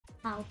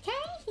Okay,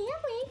 here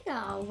we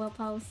go. We'll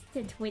post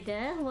to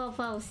Twitter. We'll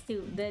post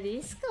to the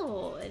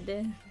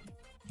Discord.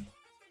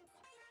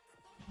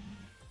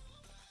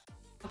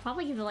 I'll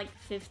probably give it like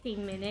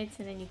 15 minutes,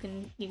 and then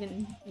you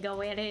can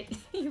go at it.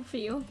 You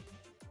feel?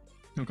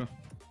 Okay.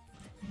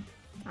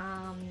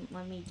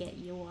 Let me get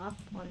you up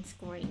on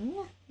screen,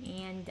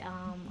 and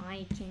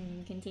I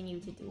can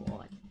continue to do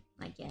art,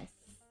 I guess.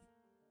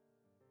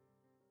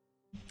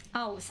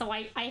 Oh, so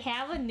I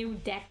have a new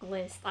deck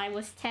list. I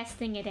was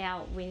testing it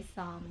out with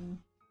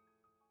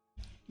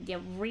the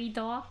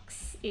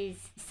Redox is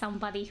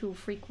somebody who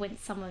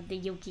frequents some of the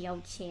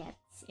Yu-Gi-Oh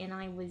chats, and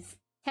I was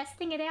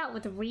testing it out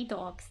with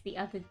Redox the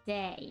other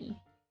day.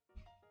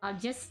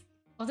 Was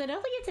it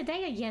earlier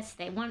today or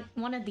yesterday?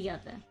 One or the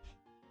other.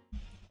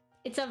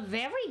 It's a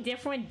very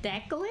different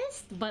deck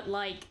list, but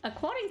like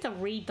according to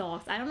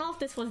Redox, I don't know if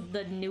this was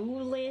the new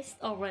list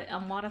or a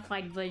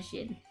modified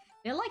version.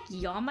 They're like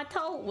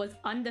Yamato was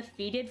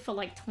undefeated for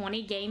like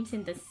 20 games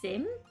in the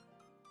sim.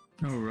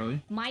 Oh,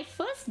 really? My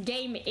first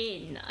game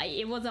in,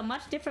 it was a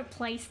much different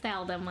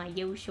playstyle than my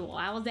usual.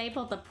 I was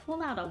able to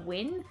pull out a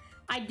win.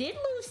 I did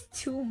lose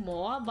 2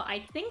 more, but I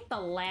think the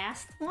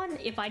last one,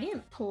 if I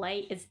didn't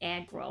play as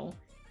aggro,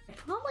 I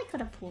probably could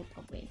have pulled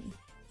a win.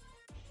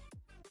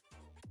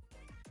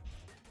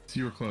 So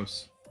you were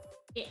close.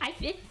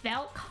 It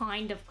felt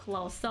kind of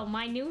close. So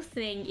my new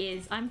thing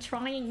is I'm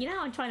trying, you know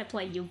how I'm trying to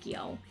play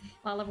Yu-Gi-Oh!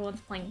 While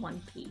everyone's playing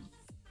One Piece.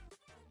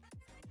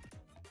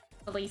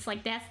 At least,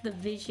 like, that's the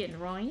vision,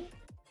 right?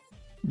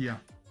 Yeah,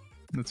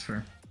 that's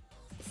fair.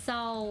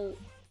 So...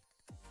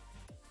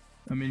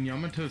 I mean,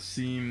 Yamato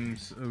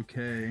seems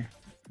okay.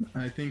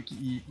 I think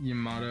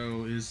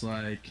Yamato is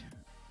like...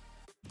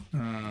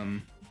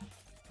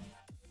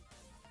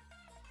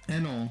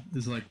 Enel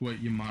is like what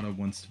Yamato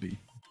wants to be.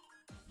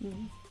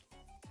 Mm.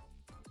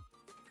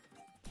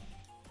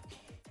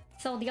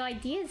 So the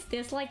idea is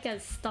there's like a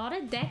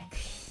starter deck,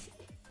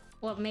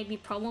 or maybe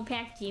promo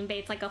pack Jinbei.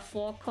 It's like a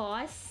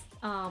 4-cost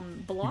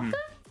blocker.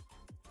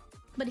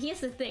 But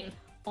here's the thing,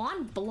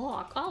 on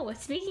block. Oh,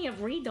 speaking of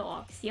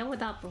Redox, yo,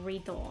 what up,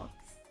 Redox?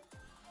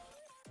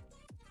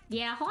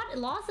 Yeah,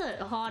 Law's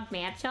a hard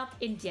matchup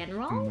in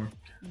general,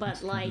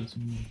 but like,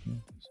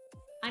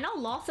 I know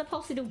Law's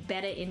supposed to do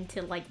better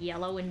into like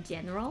yellow in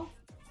general.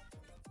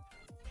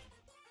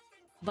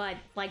 But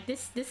like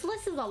this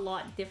list is a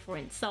lot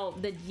different. So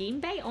the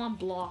Jinbei on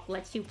block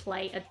lets you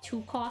play a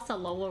 2-cost or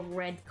lower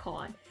red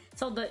card.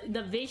 So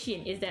the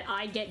vision is that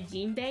I get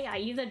Jinbei, I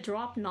either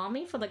drop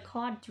Nami for the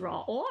card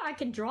draw, or I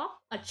can drop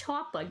a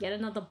Chopper, get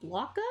another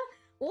blocker,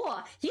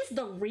 or here's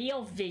the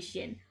real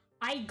vision.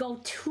 I go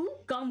 2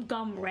 Gum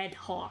Gum Red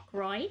Hawk,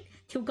 right?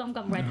 2 Gum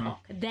Gum Red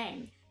Hawk.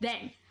 Then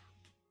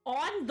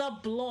on the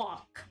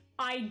block,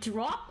 I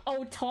drop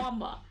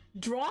Otama.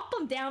 Drop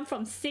them down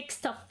from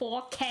 6 to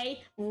 4k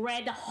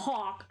Red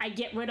Hawk. I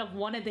get rid of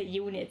one of the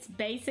units.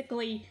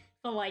 Basically,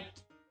 for like...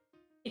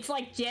 It's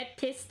like Jet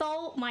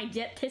Pistol, my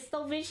Jet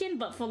Pistol vision,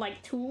 but for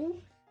like 2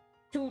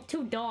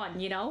 Dawn,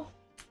 you know?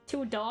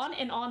 2 Dawn,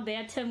 and on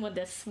their turn when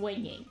they're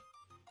swinging.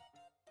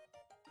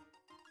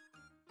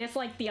 That's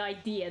like the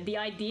idea. The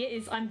idea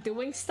is I'm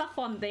doing stuff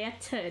on their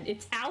turn.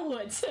 It's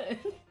our turn.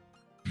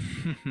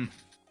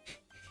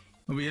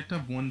 Well, we have to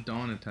have 1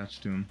 Dawn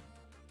attached to him.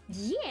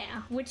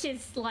 Yeah, which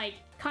is like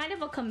kind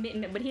of a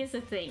commitment, but here's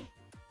the thing.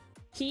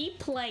 He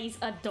plays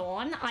a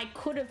Dawn. I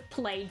could have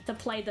played to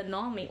play the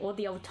Nami or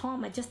the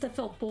Otama just to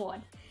feel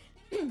bored.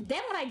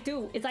 Then what I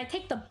do is I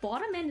take the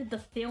bottom end of the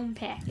film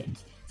package.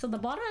 So the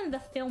bottom end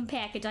of the film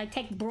package, I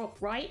take Brook,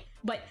 right?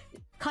 But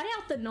cut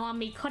out the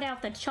Nami, cut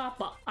out the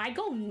Chopper. I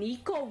go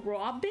Nico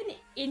Robin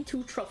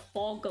into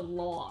Trafalgar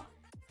Law.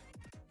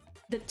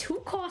 The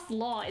 2-cost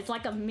Law is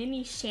like a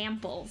mini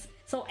shambles.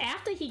 So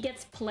after he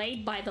gets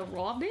played by the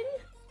Robin,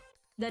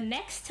 the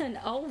next turn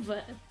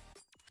over,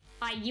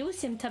 I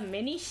use him to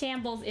mini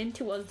shambles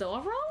into a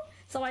Zoro,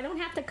 so I don't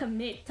have to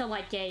commit to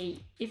like a...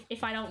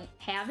 If I don't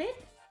have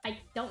it, I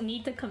don't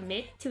need to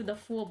commit to the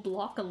full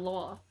block of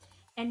Law.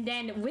 And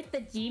then with the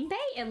Jinbei,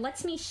 it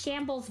lets me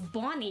shambles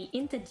Bonnie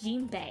into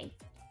Jinbei.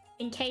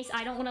 In case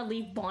I don't want to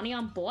leave Bonnie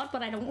on board,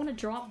 but I don't want to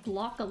drop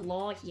block of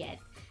Law yet.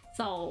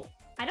 So,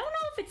 I don't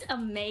know if it's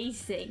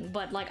amazing,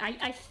 but like,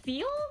 I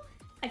feel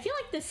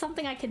like there's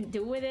something I can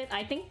do with it.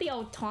 I think the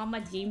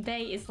Otama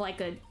Jinbei is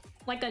like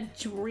a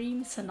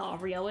dream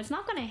scenario. It's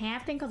not gonna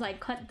happen because I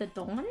cut the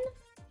Dawn.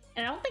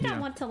 And I don't think I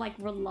want to like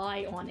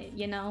rely on it,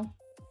 you know?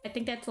 I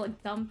think that's a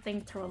dumb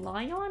thing to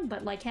rely on,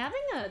 but like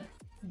having a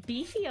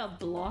beefier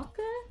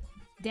blocker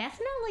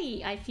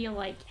definitely I feel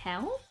like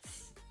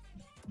helps.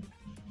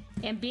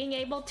 And being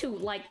able to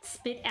like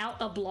spit out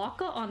a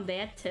blocker on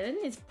their turn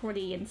is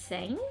pretty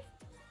insane.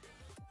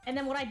 And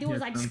then what I do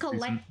is I just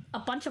collect a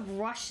bunch of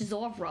Rush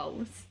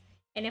Zoros.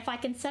 And if I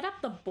can set up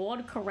the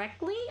board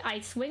correctly, I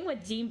swing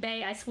with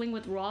Jinbei, I swing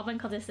with Robin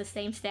because it's the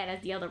same stat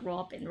as the other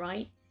Robin,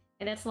 right?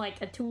 And that's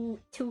like a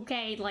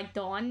 2k like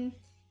Dawn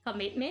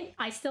commitment.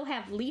 I still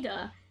have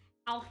Lita.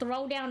 I'll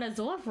throw down a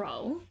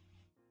Zoro.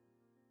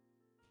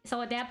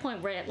 So at that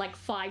point we're at like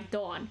 5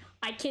 Dawn.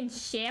 I can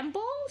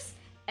shambles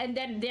and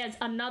then there's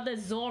another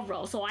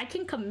Zoro, so I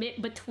can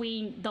commit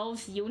between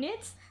those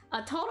units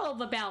a total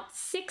of about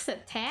 6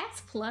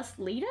 attacks plus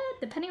leader,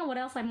 depending on what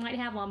else I might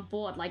have on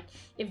board. Like,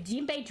 if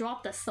Jinbei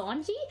dropped a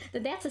Sanji,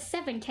 then that's a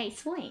 7k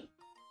swing.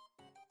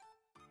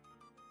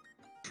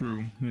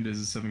 True, it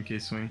is a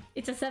 7k swing.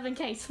 It's a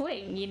 7k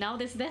swing, you know?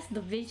 That's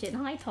the vision.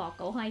 Hi,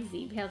 Taco. Hi,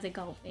 Zeeb. How's it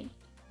going?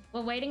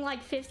 We're waiting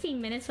like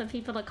 15 minutes for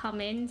people to come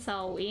in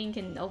so Ian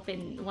can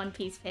open One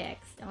Piece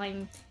packs.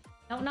 I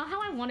don't know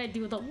how I want to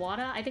do the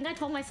water. I think I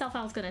told myself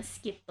I was gonna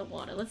skip the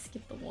water. Let's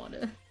skip the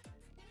water.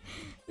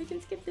 We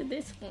can skip to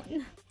this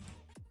one.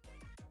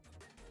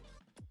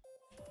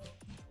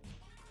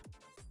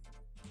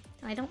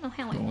 I don't know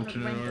how I want to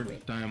render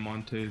it.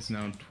 Diamante is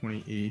now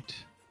 28.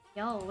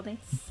 Yo,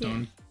 that's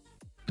sick.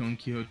 Don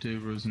Quixote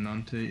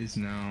Rosinante is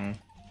now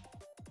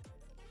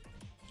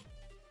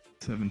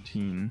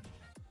 17.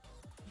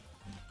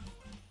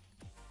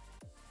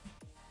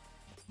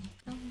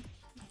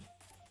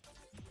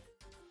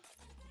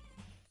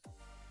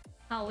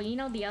 Oh, you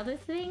know the other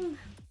thing?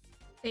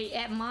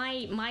 At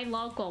my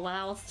local, when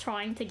I was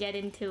trying to get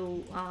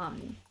into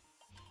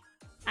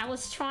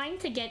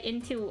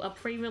a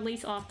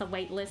pre-release off the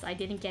waitlist. I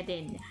didn't get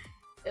in.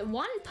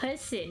 One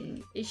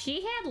person,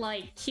 she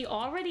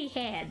already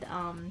had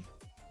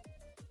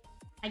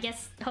I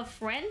guess her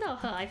friend or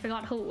her, I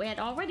forgot who, had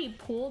already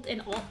pulled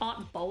an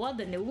alt boa,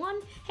 the new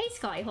one. Hey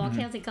Skyhawk,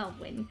 how's it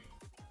going?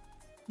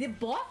 The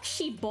box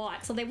she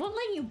bought, so they won't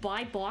let you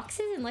buy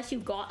boxes unless you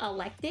got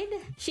elected.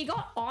 She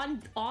got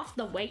off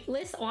the wait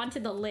list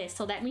onto the list,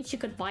 so that means she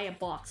could buy a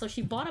box. So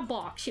she bought a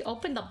box, she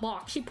opened the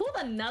box, she pulled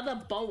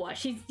another boa.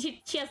 She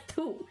has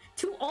two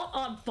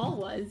alt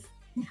boas.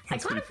 I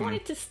kind of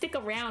wanted to stick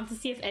around to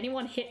see if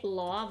anyone hit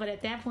law, but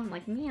at that point I'm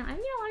like, man, I'm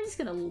just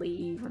gonna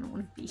leave. I don't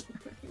want to be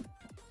here.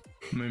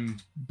 I mean,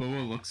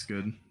 boa looks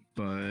good,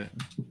 but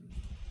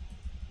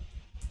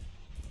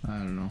I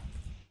don't know.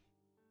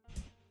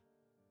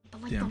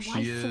 But like, damn, the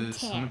she is.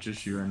 tag. How much is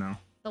she right now?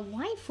 The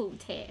waifu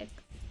tag.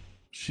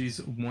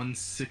 She's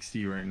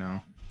 160 right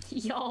now.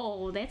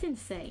 Yo, that's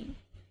insane.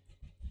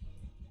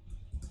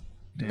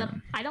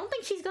 Damn. I don't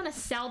think she's gonna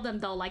sell them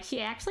though. Like,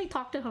 she actually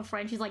talked to her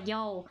friend. She's like,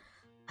 yo,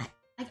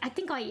 I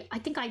think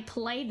I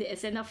play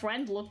this, and her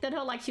friend looked at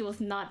her like she was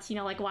nuts. You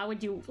know, like, why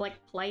would you like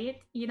play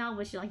it? You know,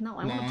 but she's like, no,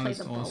 I want to play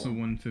the bow. Also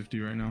 150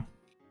 right now.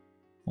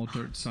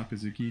 Altered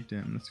Sakazuki.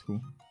 Damn, that's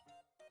cool.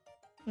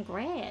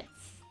 Congrats.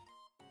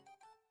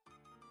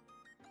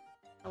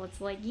 So it's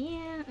like,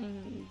 yeah, I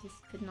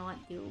just could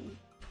not do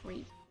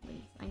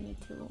pre-release. I need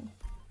to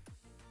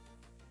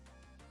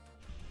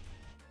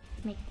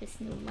make this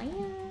new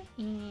layer,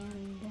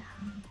 and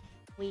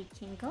we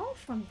can go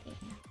from there.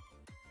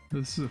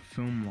 This is a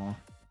film law.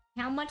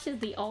 How much is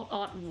the alt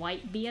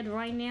Whitebeard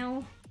right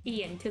now?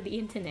 Ian, to the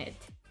internet.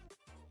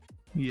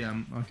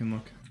 Yeah, I can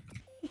look.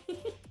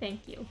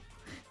 Thank you.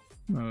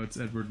 Oh, it's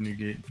Edward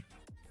Newgate.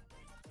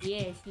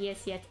 Yes,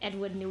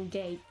 Edward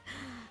Newgate.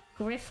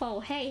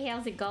 Griffo, hey,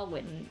 how's it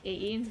going?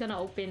 Ian's gonna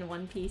open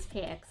One Piece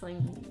pack, so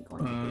I'm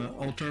going to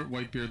Alt-Art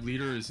Whitebeard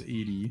leader is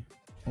 80.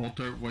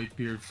 Alt-Art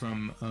Whitebeard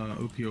from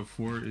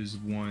op04 is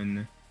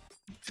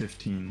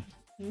 115.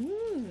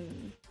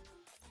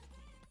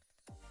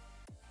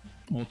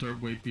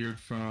 Alt-Art Whitebeard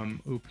from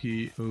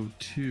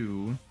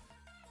op02,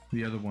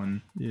 the other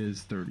one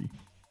is 30.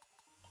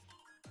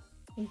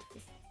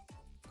 Interesting.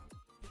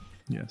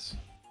 Yes.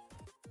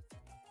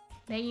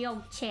 There you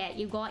go, chat.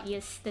 You got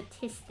your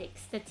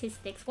statistics.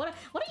 What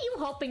are you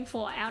hoping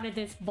for out of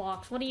this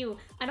box? What are you...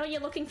 I know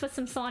you're looking for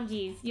some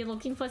Sanjis. You're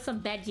looking for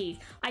some veggies.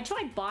 I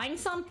tried buying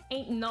some.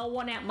 Ain't no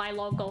one at my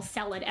logo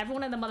sell it.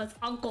 Everyone and the mother's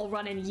uncle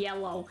running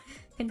yellow.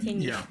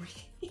 Continue. Yeah.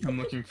 I'm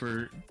looking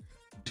for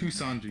 2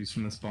 Sanjis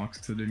from this box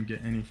because I didn't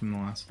get any from the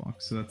last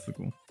box, so that's the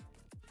goal.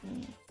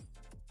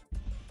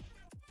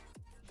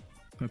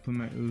 If I put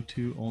my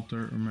O2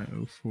 Alt-Art or my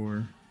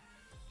O4...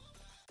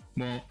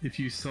 Well, if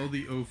you sell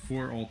the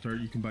O4 Alt-Art,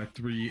 you can buy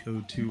 3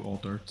 O2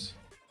 Alt-Arts.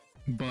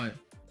 But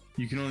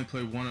you can only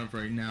play one of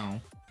right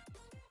now.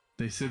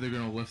 They say they're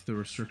gonna lift the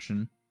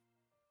restriction.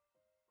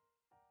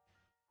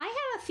 I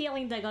have a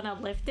feeling they're gonna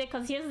lift it,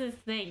 because here's the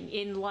thing,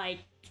 in like...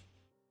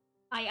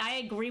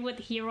 I agree with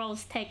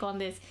Hero's take on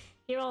this.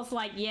 Hero's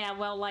like, yeah,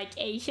 well, like,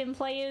 Asian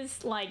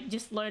players, like,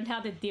 just learned how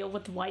to deal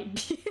with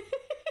white...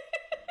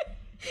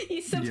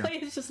 Eastern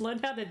players just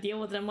learned how to deal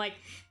with it. I'm like,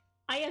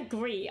 I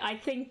agree. I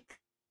think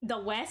the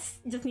West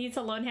just needs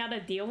to learn how to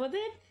deal with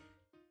it.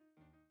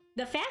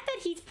 The fact that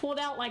he's pulled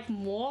out, like,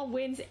 more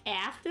wins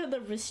after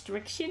the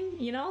restriction,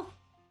 you know?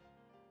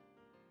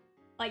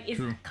 Like,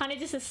 it's kind of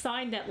just a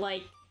sign that,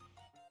 like,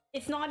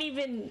 it's not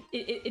even...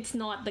 It's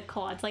not the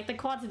cards. Like, the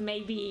cards may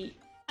be...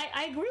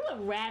 I agree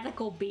with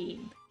Radical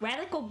Beam.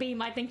 Radical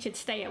Beam, I think, should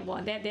stay at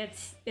 1.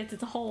 That's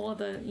a whole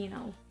other, you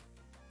know...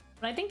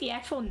 But I think the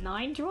actual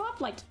 9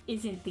 drop, like,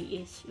 isn't the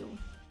issue.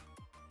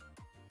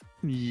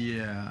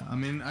 Yeah, I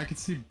mean, I could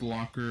see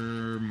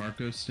Blocker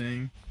Marco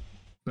staying,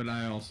 but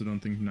I also don't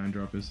think 9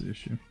 drop is the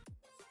issue.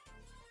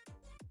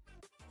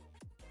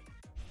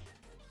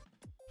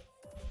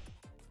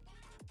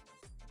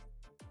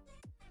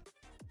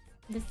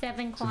 The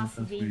 7 class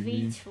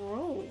VV,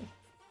 true.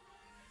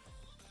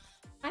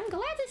 I'm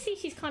glad to see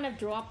she's kind of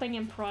dropping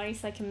in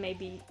price. I can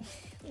maybe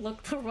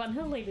look to run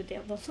her later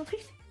down the line.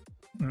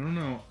 I don't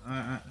know.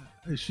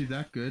 Is she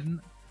that good?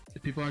 Do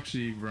people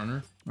actually run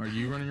her? Are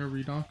you running her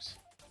Redox?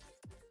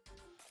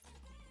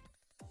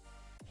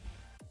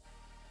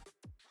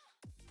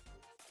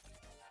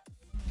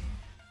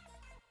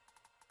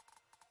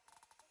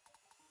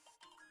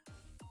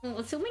 Well,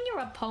 assuming your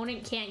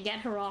opponent can't get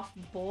her off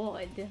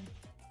board.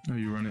 Oh,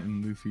 you run it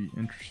in Luffy.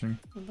 Interesting.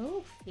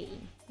 Luffy.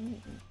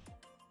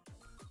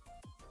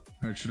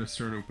 Alright, should I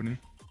start opening?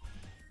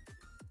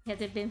 Has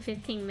it been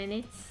 15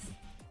 minutes?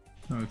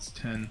 No, it's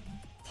 10.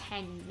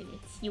 10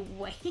 minutes. You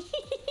wait.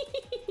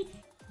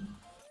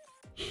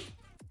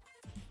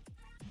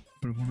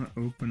 But I want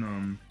to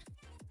open,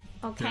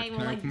 Okay, yeah,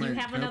 well, like, do you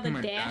have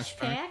another dash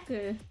pack?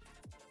 Or...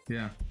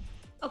 Yeah.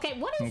 Okay,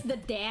 what is the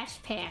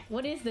dash pack?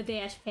 What is the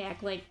dash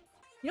pack? Like,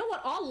 you know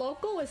what? Our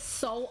local is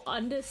so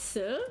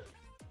underserved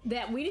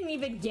that we didn't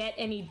even get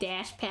any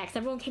dash packs.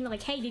 Everyone came in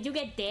like, hey, did you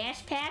get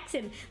dash packs?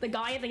 And the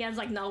guy at the end was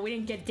like, no, we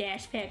didn't get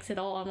dash packs at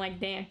all. I'm like,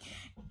 damn.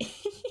 I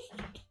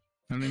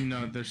don't even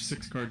know. There's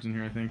 6 cards in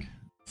here, I think.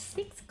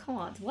 6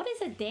 cards. What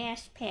is a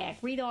dash pack?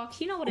 Redox,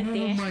 you know what a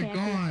dash pack is.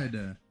 Oh my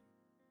god!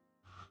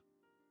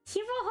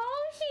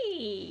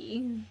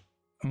 Shirohoshi!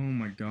 Oh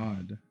my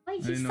god. Like,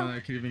 I didn't know that I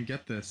could even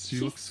get this. She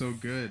looks so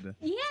good.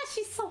 Yeah,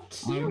 she's so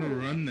cute. I want to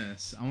run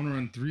this. I want to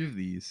run 3 of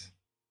these.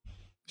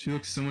 She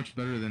looks so much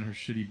better than her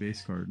shitty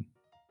base card.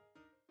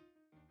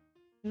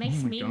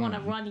 Makes me want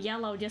to run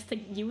yellow just to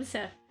use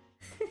her.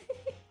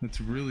 That's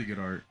really good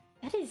art.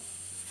 That is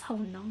so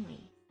nice.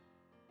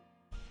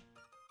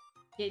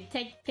 Yeah,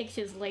 take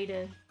pictures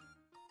later.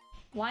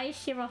 Why is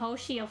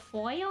Shirohoshi a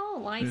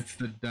foil? Why is... It's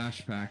the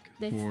dash pack.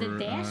 It's for, the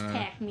dash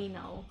pack,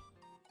 Mino.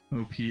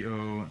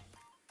 OPO...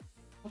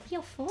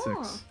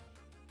 OPO4? 6.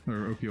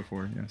 Or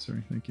OPO4, yeah,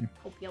 sorry, thank you.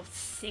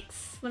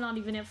 OPO6. We're not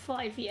even at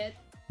 5 yet.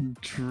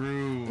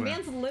 True.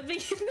 Man's living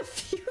in the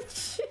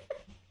future.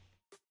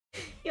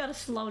 You gotta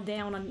slow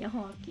down on your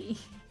hockey.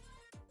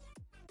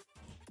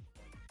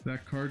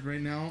 That card right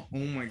now, oh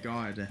my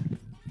god.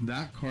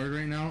 That card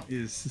right now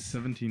is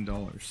 $17.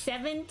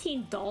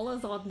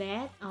 $17 on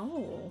that?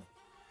 Oh.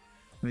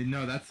 Wait,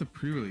 no, that's the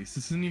pre-release.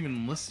 This isn't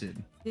even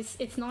listed.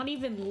 It's not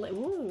even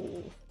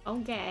ooh.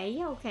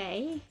 Okay,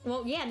 okay.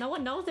 Well, yeah, no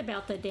one knows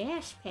about the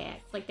dash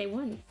packs. Like, they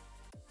wouldn't.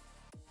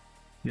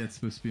 Yeah, it's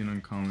supposed to be an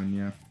uncommon,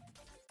 yeah.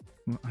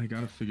 Well, I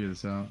gotta figure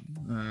this out.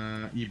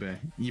 eBay.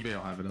 eBay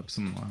will have it up.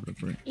 Someone will have it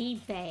up, right?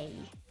 eBay.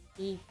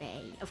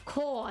 eBay. Of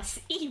course,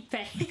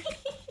 eBay.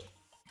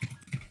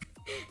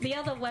 The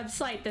other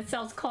website that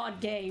sells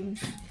card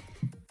games.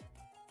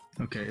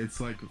 Okay,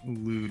 it's like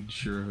lewd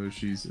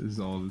Shirohoshi's is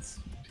all this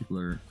people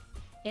are...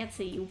 That's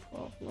a you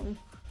problem.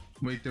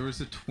 Wait, there was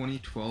a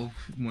 2012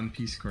 One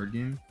Piece card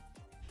game?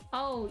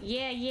 Oh,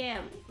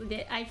 yeah.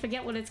 I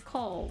forget what it's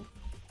called.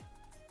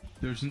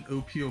 There's an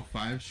OPO5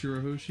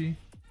 Shirohoshi?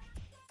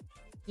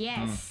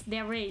 Yes,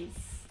 there is.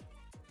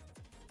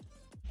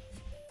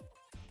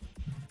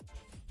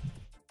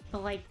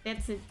 But like,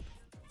 that's an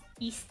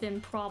Eastern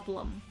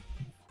problem.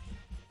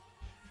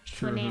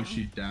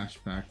 Shirohoshi dash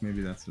pack,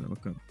 maybe that's what I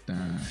look up.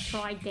 Dash.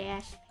 Try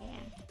dash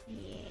pack,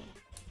 yeah.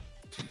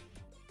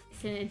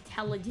 It's an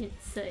intelligent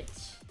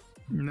search.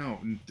 No,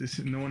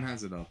 no one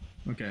has it up.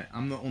 Okay,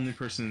 I'm the only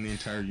person in the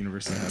entire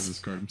universe that has this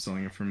card. I'm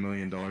selling it for $1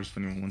 million if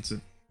anyone wants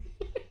it.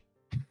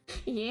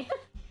 Yeah?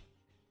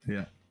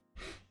 Yeah.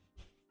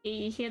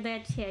 You hear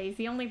that, Chad? He's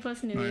the only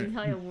person in the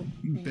entire world.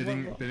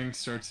 Bidding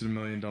starts at $1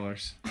 million.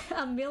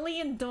 $1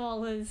 million.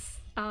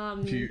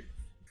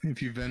 If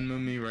you Venmo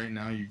me right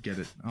now, you get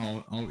it.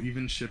 I'll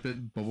even ship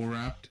it bubble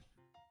wrapped,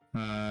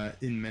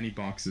 in many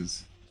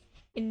boxes.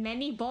 In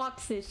many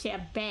boxes,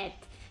 Chad.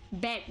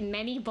 Bet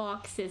many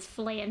boxes.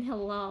 Flan,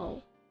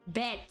 hello.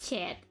 Bet,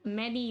 chat.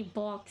 Many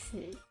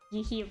boxes.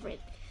 You hear it.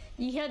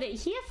 You heard it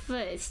here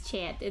first,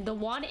 chat. The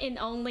one and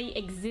only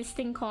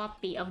existing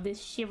copy of this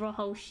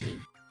Shirohoshi.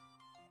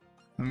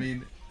 I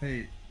mean,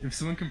 hey, if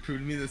someone can prove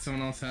to me that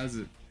someone else has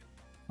it,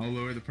 I'll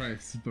lower the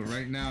price. But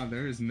right now,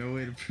 there is no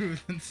way to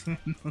prove that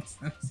someone else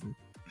has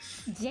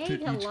it. Jade,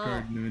 hello. Each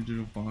card in the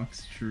individual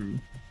box, true.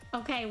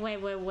 Okay,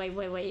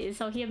 wait.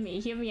 So hear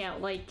me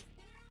out. Like,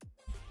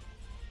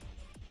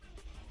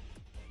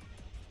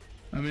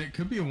 I mean, it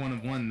could be a 1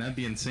 of 1. That'd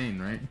be insane,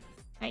 right?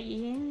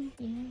 Yeah,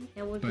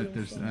 that would be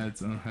insane. But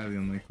that's highly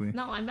unlikely.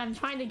 No, I'm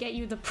trying to get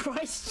you the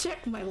price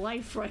check my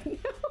life right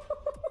now.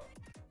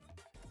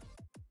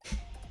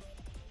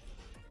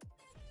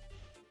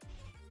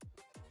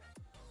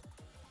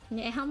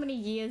 Yeah, how many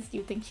years do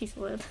you think she's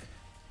lived?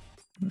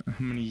 How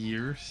many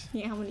years?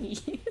 Yeah, how many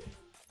years?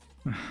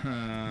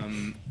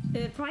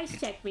 Price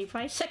check me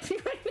right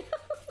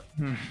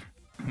now.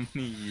 How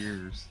many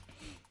years?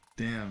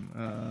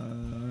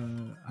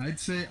 Damn, I'd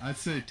say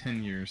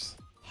 10 years.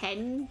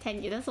 10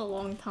 years, that's a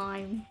long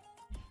time.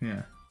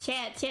 Yeah.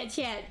 Chat,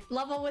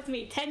 level with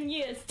me. 10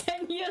 years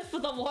for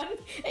the one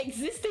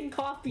existing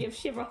copy of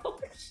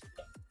Shirohoshi.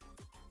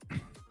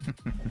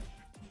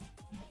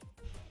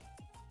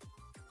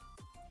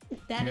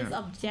 that is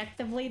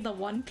objectively the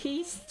One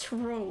Piece?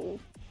 True.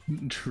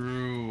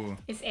 True.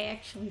 It's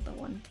actually the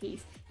One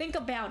Piece. Think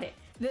about it.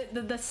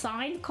 The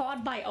signed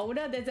card by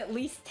Oda, there's at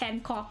least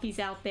 10 copies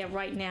out there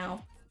right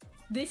now.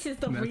 This is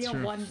the real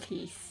One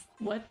Piece.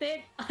 Worth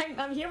it?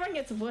 I'm hearing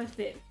it's worth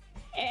it.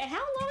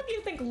 How long do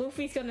you think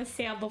Luffy's gonna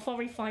sail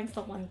before he finds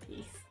the One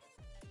Piece?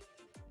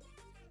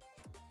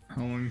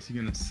 How long is he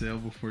gonna sail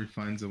before he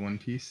finds a One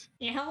Piece?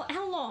 Yeah,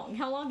 how long?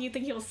 How long do you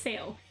think he'll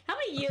sail? How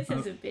many years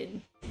has it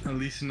been? At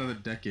least another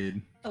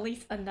decade. At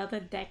least another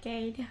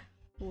decade?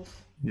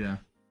 Oof. Yeah.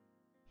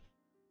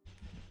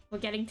 We're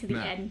getting to the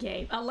end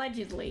game.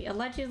 Allegedly.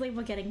 Allegedly,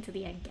 we're getting to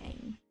the end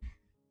game.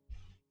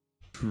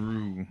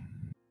 True.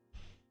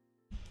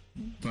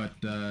 But,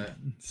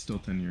 still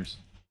 10 years.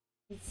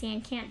 See, I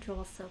can't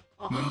draw so.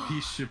 Oh. One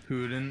Piece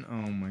Shippuden?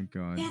 Oh my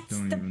god,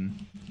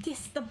 This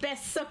is the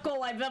best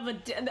circle I've ever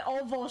the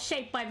oval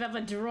shape I've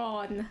ever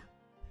drawn.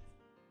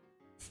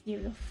 It's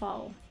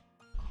beautiful.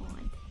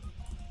 God.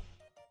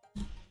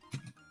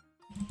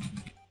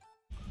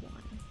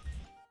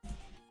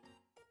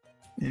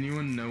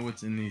 Anyone know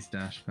what's in these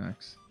dash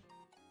packs?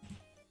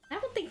 I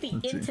don't think the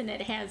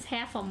internet has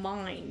half a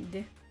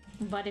mind.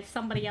 But if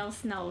somebody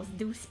else knows,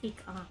 do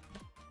speak up.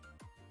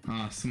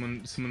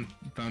 Someone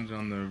found it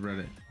on the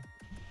Reddit.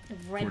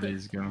 4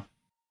 days ago.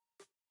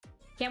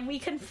 Can we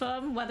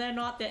confirm whether or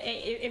not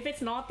if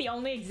it's not the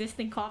only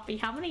existing copy,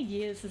 how many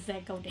years does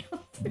that go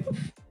down to?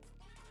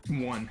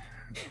 1.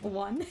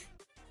 1?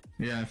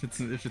 Yeah, if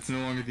it's no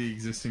longer the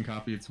existing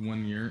copy, it's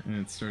 1 year and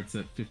it starts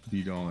at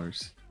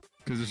 $50.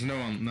 Because there's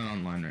none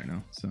online right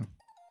now, so.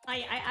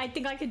 I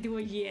think I could do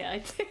a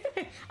year.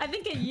 I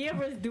think a year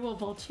is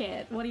doable,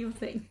 chat. What do you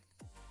think?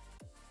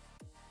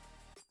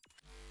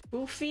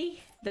 Boofy,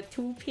 the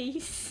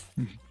 2-piece.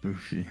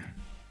 Boofy.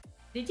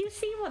 Did you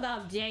see what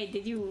up, Jay?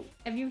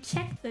 Have you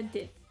checked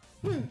the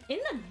in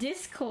the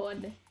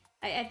Discord?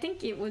 I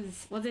think it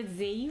was it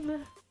Zeeb?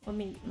 Let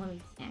me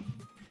check.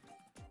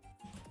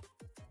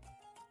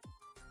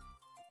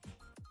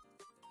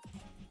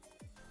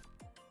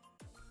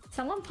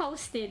 Someone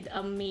posted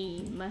a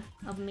meme.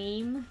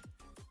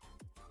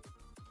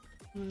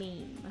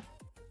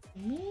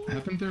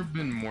 Haven't there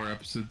been more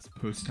episodes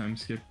post time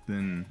skip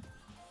than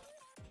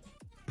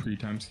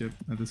pre-time skip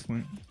at this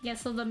point? Yeah,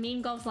 so the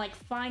meme goes like,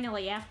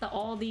 finally, after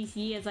all these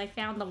years, I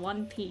found the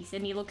One Piece.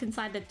 And you look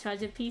inside the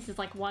treasure piece, it's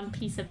like 1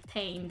 piece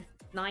obtained,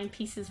 9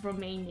 pieces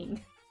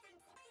remaining.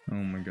 Oh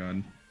my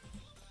god.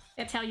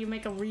 That's how you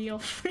make a real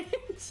friend.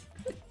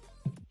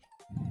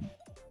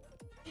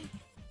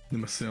 They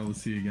must sail the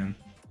sea again.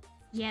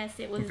 Yes,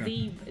 it was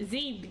Zeeb.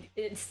 Zeeb,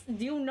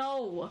 do you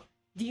know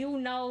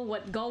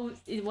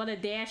what a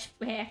dash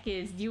pack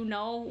is? Do you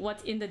know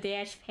what's in the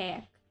dash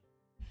pack?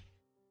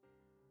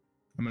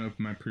 I'm gonna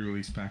open my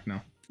pre-release pack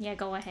now. Yeah,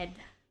 go ahead.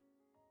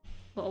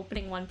 We're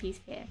opening One Piece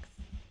packs.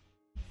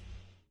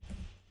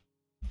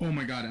 Oh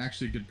my god,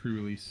 actually a good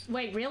pre-release.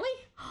 Wait, really?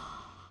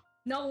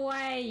 No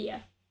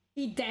way!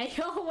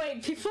 Hideo?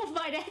 Wait, people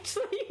might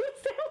actually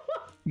use that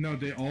one? No,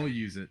 they all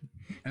use it.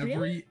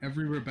 Every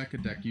Rebecca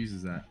deck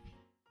uses that.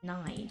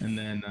 Nice. And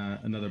then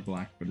another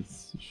black, but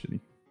it's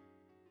shitty.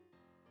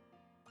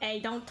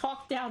 Hey, don't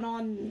talk down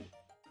on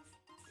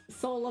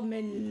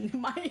Solomon,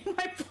 my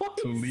boy.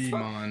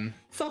 Soliman.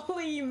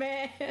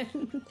 Soliman.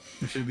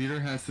 If your leader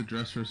has the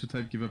dress rehearsal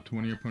type, give up to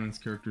one of your opponent's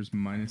characters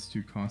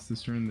 -2 cost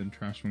this turn, then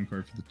trash 1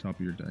 card for the top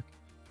of your deck.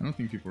 I don't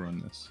think people run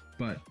this,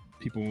 but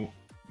people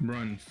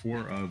run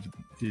 4 of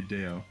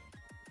Hideo.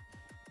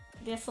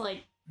 Guess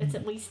like it's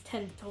at least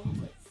 $10.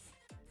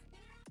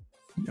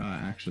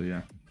 Actually,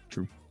 yeah,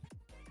 true.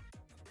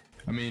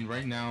 I mean,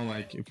 right now,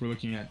 like, if we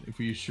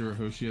use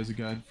Shirahoshi as a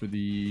guide for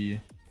the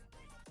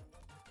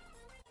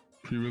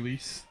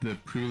pre-release, the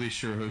pre-release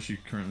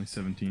Shirahoshi currently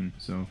 17,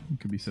 so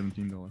it could be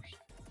 $17.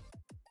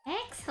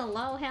 X,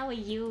 hello, how are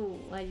you?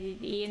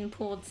 Ian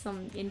pulled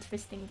some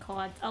interesting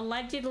cards.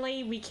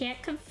 Allegedly, we can't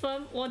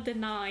confirm or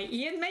deny.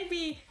 Ian may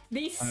be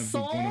the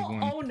sole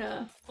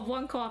owner of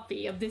 1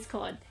 copy of this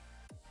card.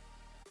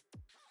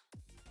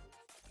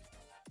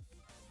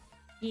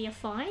 Yeah,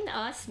 find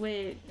us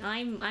with...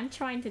 I'm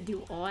trying to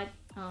do art.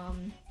 I'll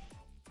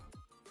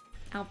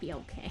be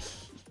okay.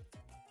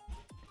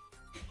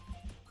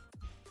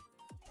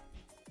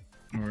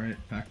 Alright,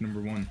 pack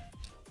number 1.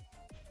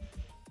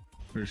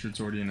 Pretty sure it's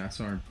already an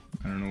SR.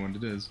 I don't know what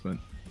it is, but...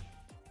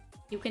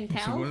 You can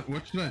tell? So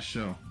what should I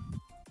show?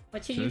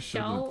 What should you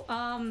show?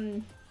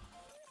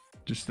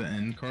 Just the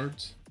end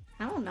cards?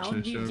 I don't know.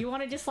 Do you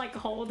want to just like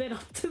hold it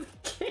up to the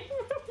camera?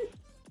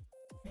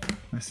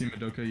 I see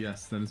Madoka.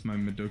 Yes, that is my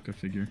Madoka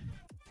figure.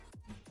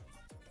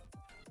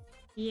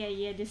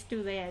 Yeah, just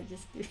do that.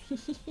 Just do.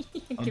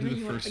 I'll do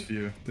the first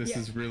few. This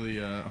is really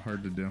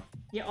hard to do.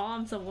 Your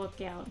arms will work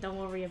out. Don't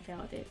worry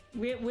about it.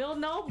 We'll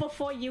know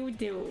before you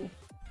do.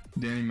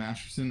 Danny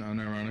Masterson,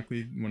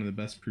 unironically, one of the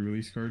best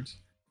pre-release cards.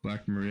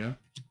 Black Maria.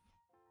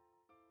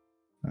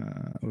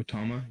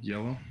 Otama,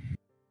 yellow.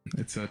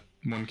 It's a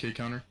 1k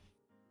counter.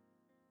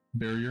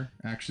 Barrier,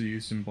 actually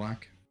used in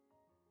black.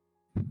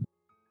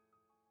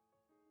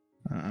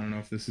 I don't know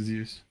if this is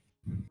used.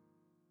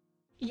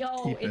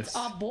 Yo, it's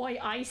our boy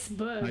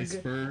Iceberg.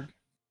 Iceberg.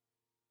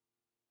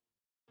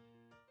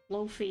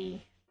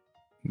 Luffy.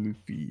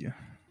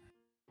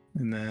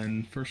 And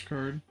then first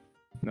card.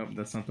 Nope,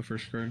 that's not the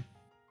first card.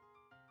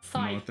 I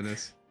don't know what that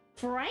is.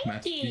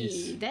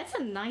 Frankie! That's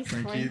a nice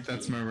Frankie.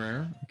 That's my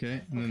rare.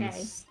 Okay, and then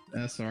this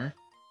SR.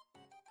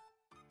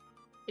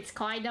 It's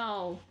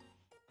Kaido.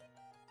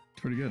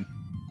 Pretty good.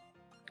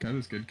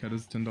 Kaido's good.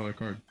 Kaido's a $10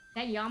 card.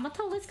 That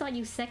Yamato list got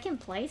you second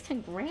place.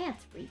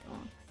 Congrats,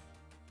 Redon.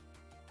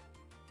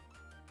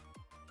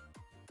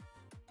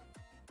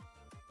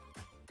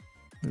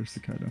 There's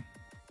the Kaido.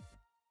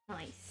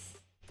 Nice.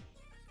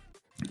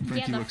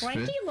 Frankie the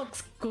Frankie fit.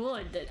 looks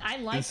good. I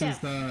like This that is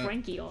the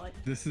Frankie art.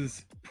 This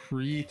is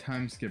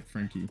pre-time skip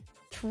Frankie.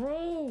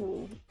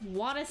 True.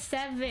 What a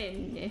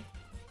 7.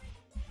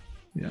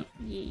 Yeah.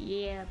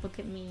 Yeah, look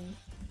at me.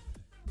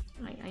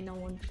 I know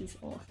One Piece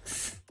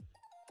orcs.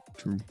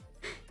 True.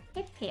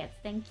 Hey Pat,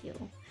 thank you.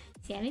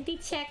 Sanity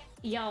check.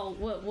 Yo,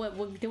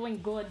 we're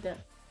doing good.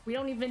 We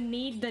don't even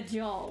need the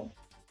Joe.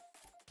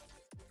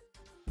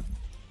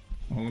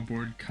 All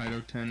aboard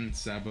Kaido 10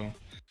 Sabo.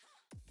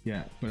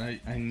 Yeah, but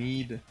I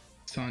need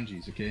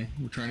Sanjis, okay?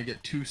 We're trying to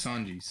get 2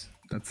 Sanjis.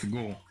 That's the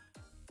goal.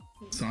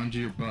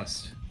 Sanji or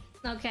bust.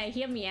 Okay,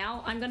 hear me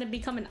out. I'm gonna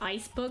become an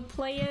Iceberg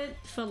player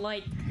for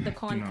like the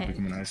content. Do not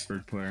become an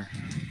Iceberg player.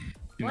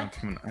 Do not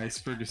become an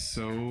Iceberg is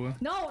so...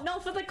 No,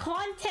 for the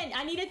content!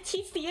 I need to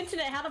teach the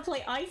internet how to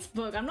play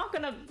Iceberg. I'm not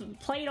gonna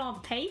play it on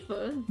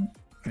paper.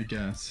 I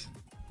guess.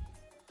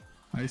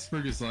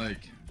 Iceberg is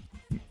like...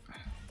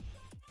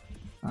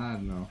 I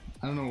don't know.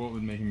 I don't know what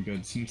would make him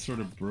good. Some sort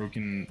of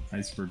broken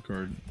Iceberg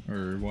card.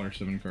 Or Water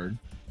 7 card.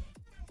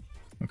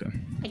 Okay.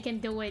 I can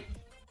do it.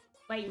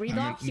 Wait,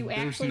 Redox, you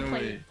actually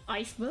play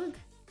Iceberg?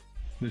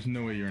 There's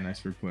no way you're an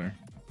Iceberg player.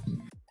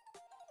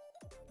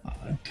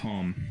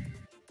 Tom.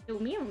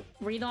 Dude, me and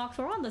Redox,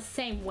 we're on the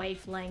same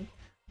wavelength.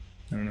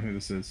 I don't know who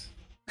this is.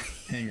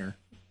 Hanger.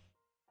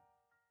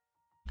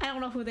 I don't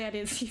know who that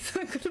is. He's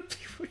not gonna be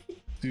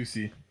free.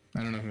 Stussy.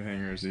 I don't know who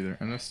Hanger is either.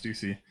 I know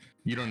Stussy.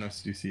 You don't know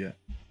Stussy yet.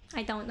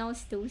 I don't know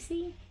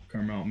Stussy.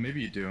 Carmel.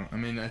 Maybe you do. I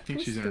mean, I think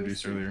Who's she's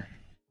introduced Stussy? earlier.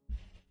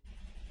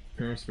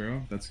 Pero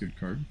Sparrow. That's a good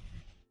card.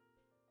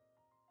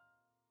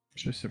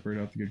 Should I separate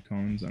out the good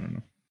commons? I don't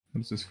know.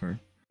 What is this card?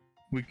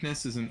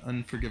 Weakness is an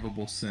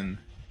unforgivable sin.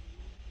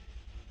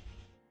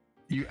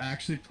 You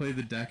actually play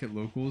the deck at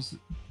locals?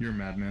 You're a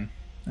madman.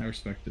 I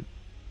respect it.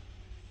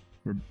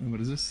 What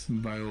is this?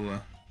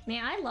 Viola.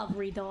 Man, I love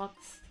Redox.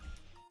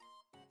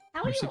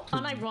 How are you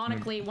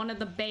unironically one of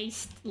the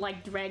base,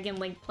 like, Dragon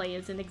Link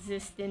players in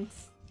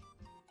existence?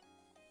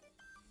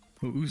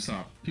 Oh,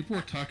 Usopp. People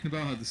are talking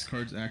about how this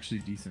card's actually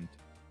decent.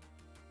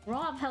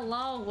 Rob,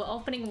 hello. We're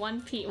opening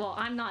One Piece. Well,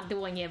 I'm not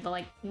doing it, but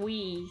like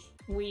we.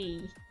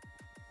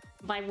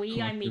 By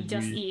we, I mean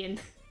just Ian.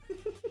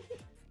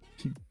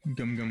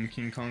 Gum Gum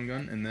King Kong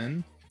Gun, and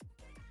then.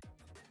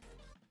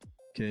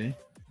 Okay.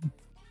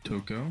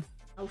 Toko.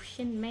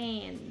 Ocean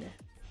Man.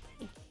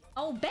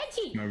 Oh,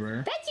 Betty! My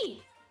rare.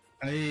 Betty!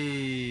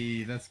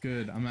 Hey, that's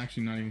good. I'm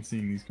actually not even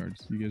seeing these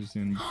cards. You guys are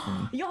seeing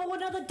them. Yo,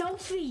 another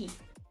Dofi!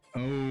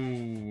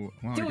 Oh,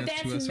 wow, dude,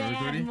 that's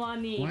mad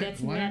money.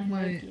 That's mad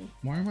money.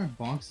 Why are my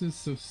boxes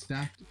so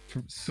stacked,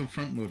 so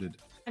front loaded?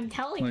 I'm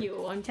telling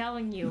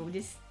you.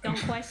 Just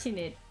don't question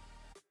it.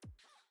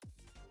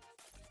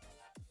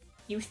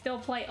 You still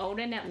play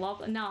Odin at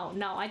local? No.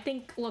 I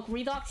think, look,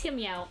 Redox, hear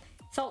me out.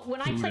 So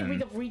when I play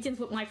League of Regions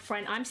with my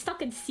friend, I'm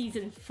stuck in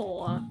season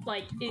 4.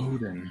 Like,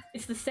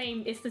 it's the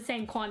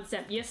same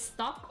concept. You're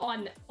stuck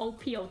on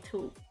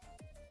op04.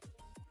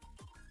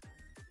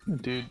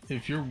 Dude,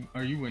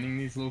 are you winning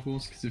these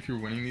locals? Because if you're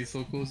winning these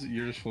locals,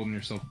 you're just holding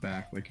yourself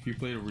back. Like, if you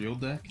played a real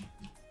deck,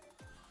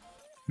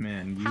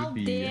 man, you'd How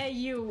dare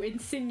you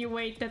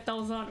insinuate that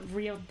those aren't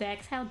real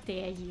decks? How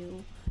dare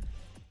you?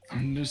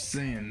 I'm just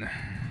saying.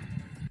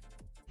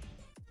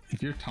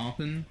 If you're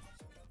topping,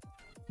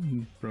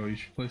 bro, you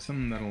should play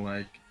something that'll,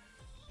 like,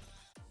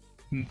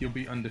 you'll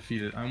be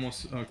undefeated.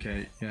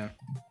 Okay, yeah.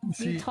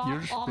 See, you top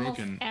you're just almost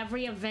broken.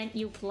 every event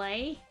you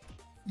play?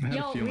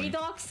 Yo,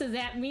 Redox, does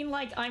that mean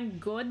like I'm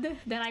good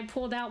that I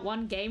pulled out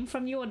one game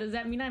from you, or does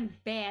that mean I'm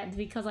bad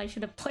because I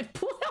should have pulled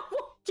out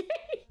one game?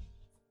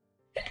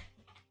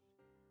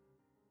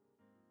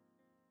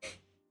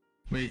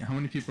 Wait, how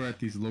many people are at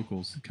these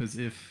locals? Because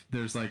if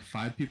there's like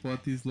 5 people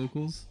at these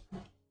locals,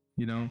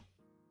 you know,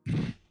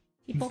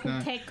 people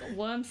who take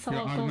worms to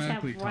locals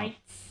have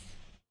rights.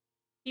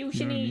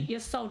 Fusiony, you're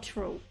so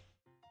true.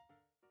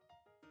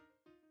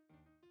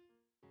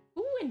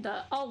 Who in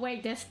the? Oh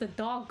wait, that's the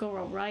dog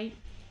girl, right?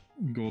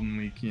 Golden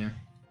Week, yeah.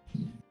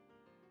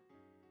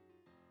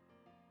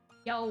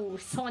 Yo,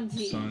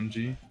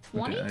 Sanji.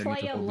 20 okay,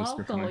 player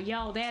local.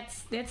 Yo,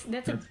 that's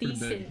a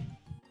decent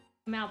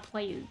amount of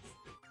players.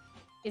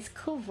 It's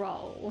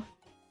Kuro.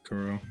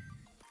 A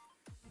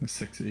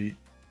 6/8.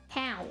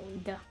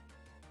 Pound.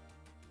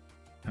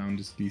 Pound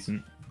is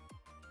decent.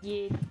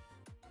 Yeah.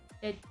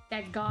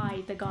 That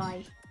guy, the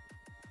guy.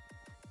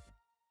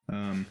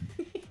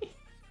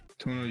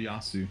 Tono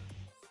Yasu.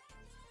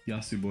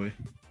 Yasu boy.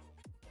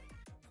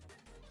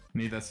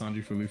 Need that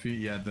Sanji for Luffy?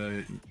 Yeah,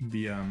 the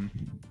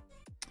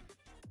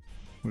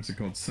what's it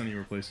called? Sunny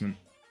replacement.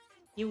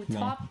 You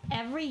top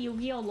every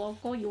Yu-Gi-Oh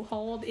local you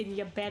hold in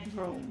your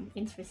bedroom.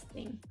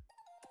 Interesting.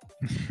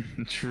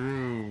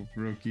 True,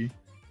 Roki.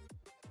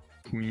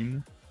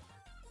 Queen.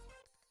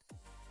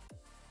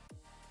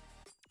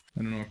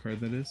 I don't know what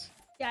card that is.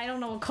 Yeah, I don't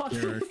know what card.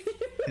 Eric.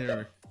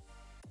 Eric.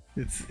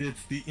 It's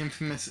the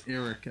infamous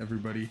Eric,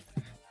 everybody.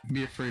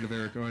 Be afraid of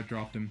Eric. Oh, I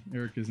dropped him.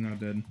 Eric is now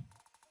dead.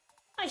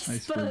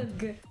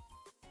 Iceberg.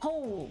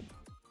 Oh,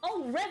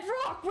 Red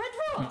Rock, Red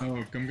Rock.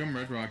 Oh, Gum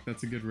Red Rock.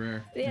 That's a good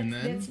rare. And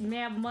then it's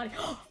mad money.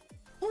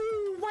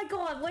 Oh my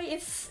God! Wait,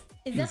 is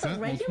that the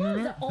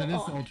regular? That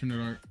is the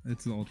alternate art.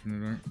 It's the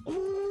alternate art.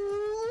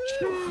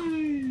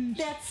 Ooh,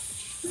 that's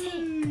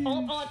sick.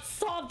 Oh, it's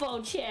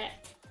Sabo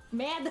chat.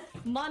 Mad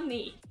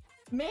money.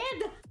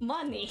 Mad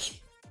money.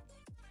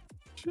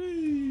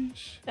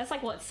 Sheesh. That's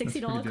like what,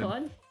 $60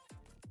 card?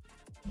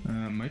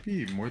 Might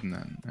be more than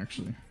that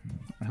actually.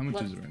 How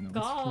much is it right now?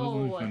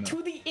 Go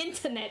to the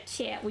internet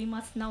chat. We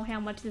must know how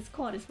much this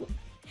card is worth.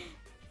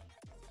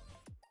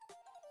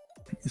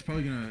 It's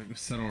probably gonna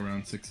settle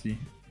around 60.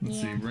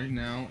 Let's see. Right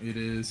now it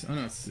is. Oh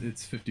no,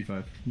 it's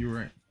 55. You were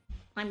right.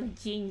 I'm a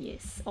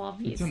genius,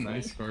 obviously. It's a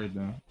nice card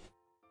though.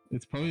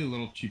 It's probably a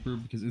little cheaper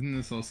because isn't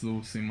this also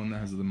the same one that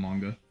has the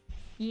manga?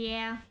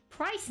 Yeah.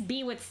 Price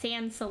B with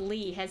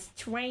Salie has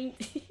trained.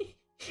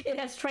 It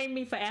has trained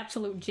me for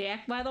absolute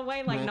jack, by the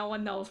way. Like, well, no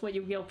one knows what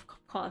Yu-Gi-Oh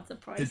cards are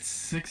priced. It's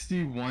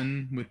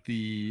 61 with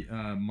the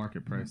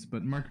market price,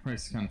 but market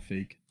price is kind of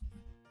fake.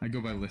 I go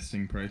by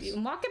listing price.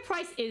 Market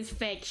price is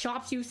fake.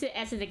 Shops use it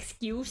as an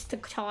excuse to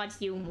charge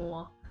you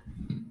more.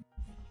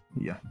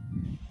 Yeah,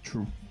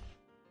 true.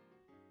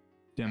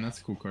 Damn, that's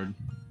a cool card,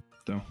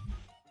 though.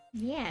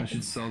 Yeah. I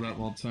should sell that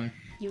while time.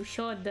 You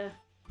should.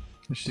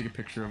 I should take a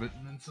picture of it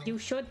and then sell. You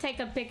should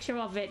take a picture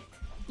of it.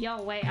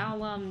 Yo, wait,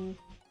 I'll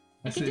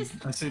I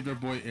saved our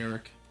boy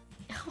Eric.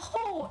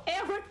 Oh,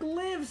 Eric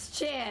lives,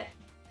 chat.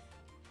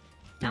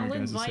 I'll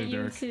invite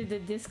you to the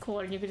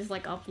Discord and you can just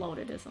like upload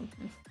it or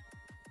something.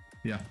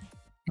 Yeah,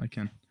 I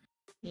can.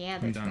 Yeah,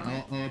 that's fine.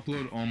 I'll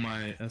upload all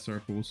my SR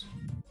pools.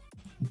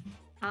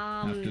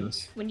 After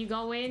this. When you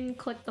go in,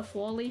 click the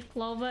 4-leaf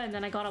clover, and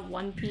then I got a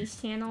One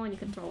Piece channel, and you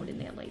can throw it in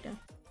there later.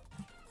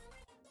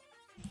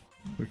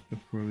 Click the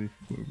 4-leaf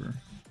clover.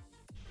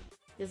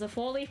 There's a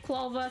 4-leaf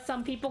clover.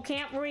 Some people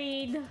can't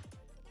read,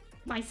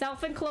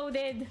 myself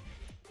included,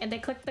 and they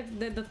click the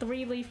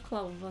 3-leaf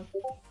clover.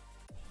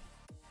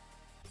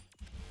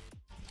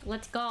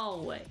 Let's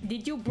go.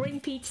 Did you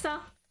bring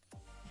pizza?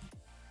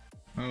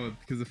 Oh,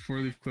 because the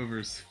 4-leaf clover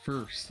is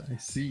first. I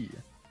see.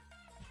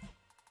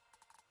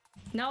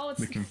 No,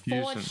 it's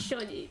 4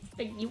 should.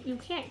 You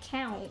can't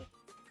count.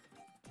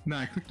 No,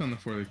 I clicked on the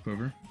 4-leaf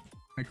clover.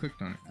 I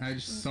clicked on it. I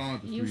just saw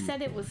the 3-leaf You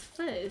said it was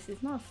first.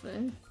 It's not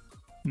first.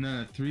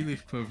 No,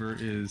 3-leaf clover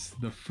is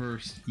the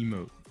first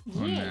emote.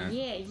 Yeah.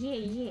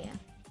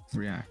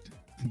 React.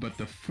 But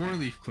the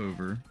 4-leaf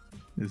clover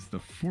is the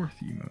 4th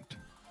emote.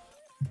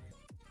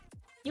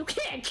 You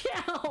can't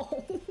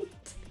count.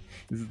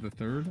 Is it the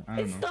 3rd? I don't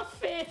know. It's the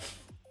 5th.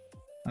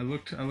 I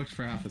looked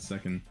for half a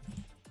second.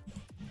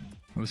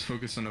 I was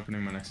focused on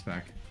opening my next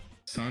pack.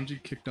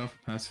 Sanji kicked off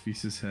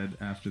Pacifista's head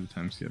after the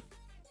time skip.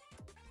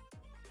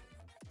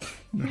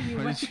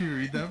 Why did you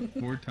read that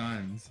 4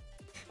 times?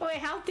 Wait,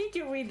 how did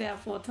you read that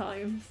 4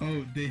 times?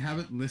 Oh, they have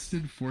it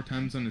listed 4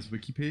 times on his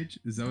wiki page?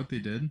 Is that what they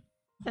did?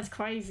 That's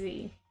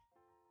crazy.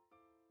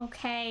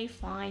 Okay,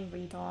 fine,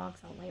 Redogs.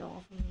 I'll lay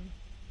off him.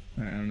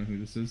 I don't know who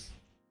this is.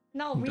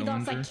 No,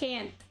 Redogs, I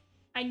can't.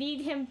 I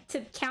need him to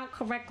count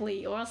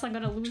correctly, or else I'm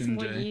gonna lose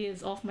more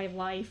years off my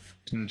life.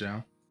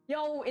 Jinjiao.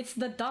 Yo, it's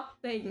the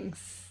duck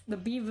things, the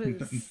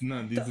beavers.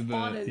 No, these are the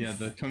otters,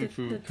 the kung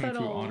fu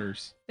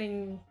otters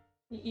thing.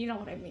 You know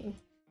what I mean?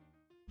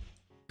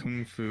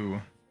 Kung fu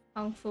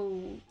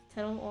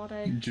turtle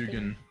otter.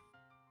 Jugen.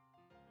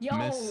 Yo,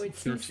 Miss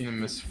it's 13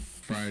 and Miss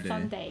Friday.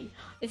 Sunday.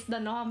 It's the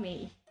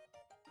Nami.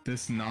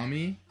 This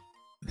Nami.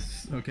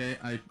 Okay,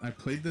 I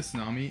played this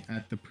Nami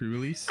at the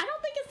pre-release. I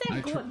don't think it's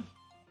that good.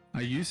 I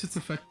used its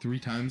effect 3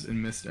 times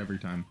and missed every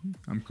time.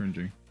 I'm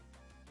cringing.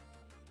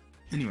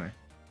 Anyway.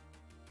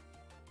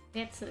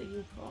 That's a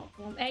you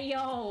problem. Hey,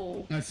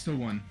 yo! I still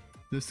won.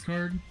 This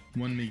card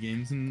won me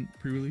games in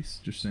pre-release,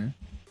 just saying.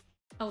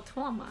 Oh,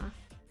 Tama.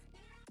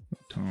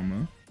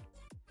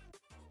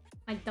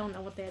 I don't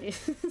know what that is.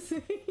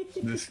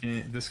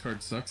 This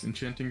card sucks.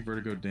 Enchanting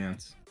Vertigo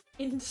Dance.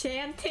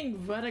 Enchanting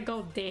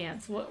Vertigo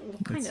Dance? What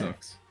kind of... It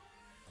sucks.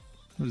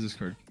 What is this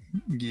card?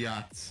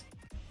 Gyatz.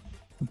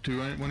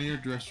 One of your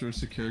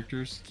Dressrosa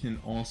characters can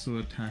also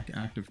attack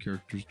active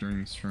characters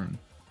during this turn.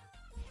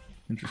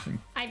 Interesting.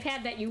 I've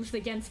had that used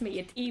against me.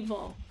 It's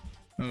evil.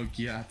 Oh,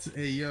 Gyatz.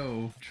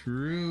 Ayo.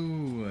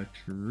 True.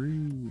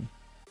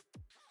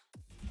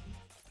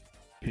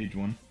 Page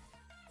 1.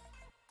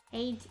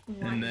 Page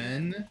 1. And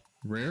then,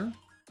 rare?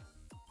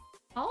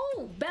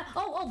 Oh,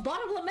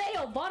 Bottom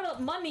Lameo.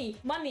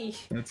 Money.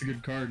 That's a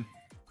good card.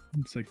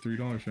 It's like $3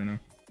 right now.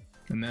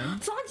 And then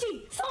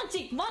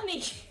Sanji,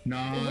 money.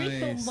 nice.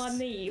 Real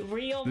money,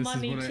 This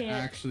money. is what chat. I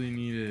actually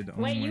needed.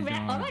 Oh Wait, my you've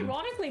God.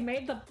 unironically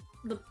made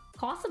the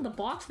cost of the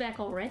box back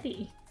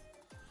already.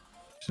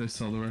 Should I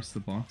sell the rest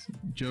of the box?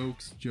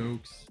 Jokes.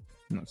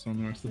 I'm not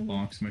selling the rest of the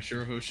box. My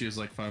Shirahoshi is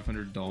like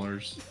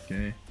 $500.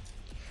 Okay.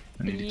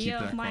 I need to keep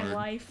that my card.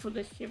 life for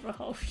the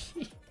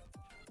Shirahoshi.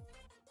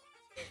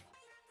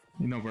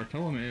 You know,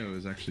 Bartolomeo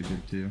is actually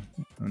good too,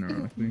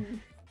 unironically.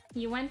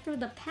 You went through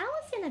the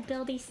powers and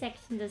abilities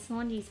section of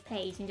Sanji's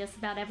page, and just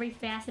about every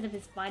facet of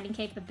his fighting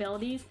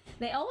capabilities,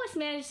 they always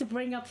managed to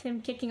bring up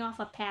him kicking off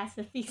a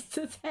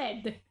pacifista's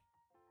head.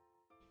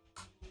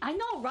 I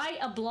know, right?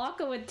 A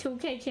blocker with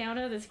 2k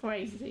counter? That's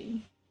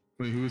crazy.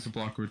 Wait, who is a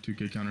blocker with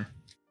 2k counter?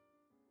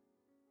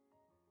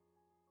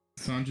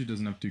 Sanji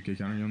doesn't have 2k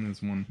counter, he only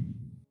has 1.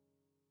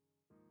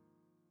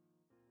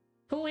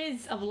 Who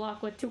is a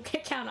block with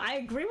 2k counter? I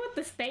agree with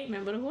the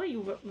statement, but who are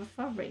you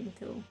referring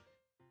to?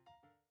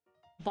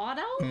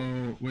 Bardo?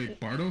 Oh, wait,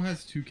 Bardo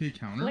has 2k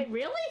counter? Wait,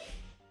 really?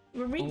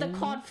 Read the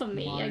card for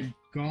me. Oh my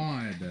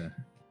God.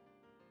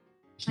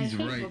 He's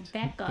right.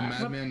 Rebecca. The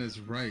madman is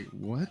right.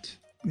 What?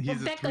 He's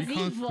Rebecca's a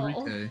 3-cost evil.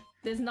 3k.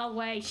 There's no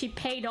way. She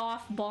paid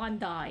off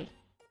Bondi.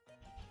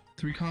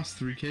 3-cost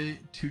 3k,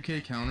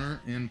 2k counter,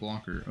 and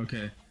blocker.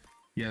 Okay.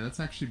 Yeah, that's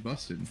actually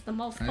busted. It's the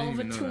most I didn't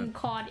even know overtuned that.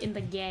 card in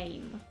the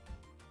game.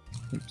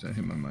 Oops, I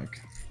hit my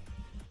mic.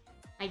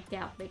 I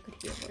doubt they could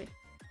hear it.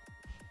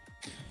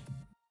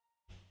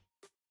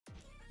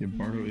 Yeah,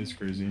 Bardo is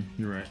crazy.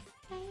 You're right.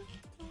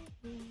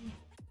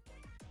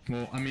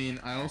 Well, I mean,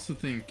 I also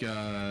think,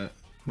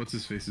 what's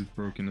his face is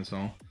broken as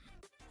hell.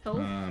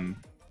 Oh?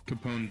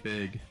 Capone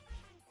Big.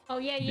 Oh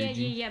yeah,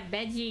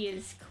 Veggie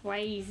is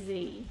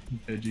crazy.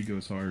 Veggie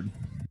goes hard.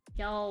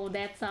 Yo,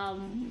 that's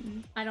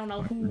I don't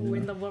know who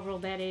in the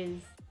world that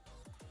is.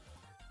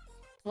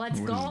 Let's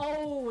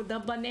go! The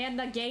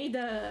Banana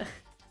Gator!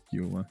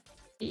 Yola.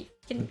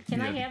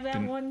 Can I have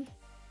that one?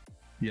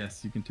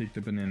 Yes, you can take the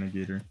Banana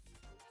Gator.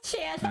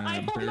 Chat, I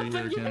want the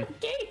Banana again.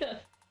 Gator!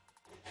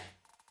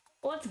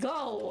 Let's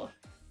go!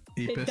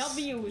 Apis. The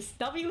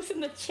W's in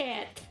the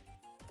chat.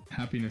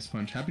 Happiness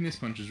Punch. Happiness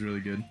Punch is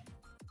really good.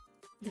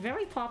 It's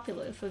very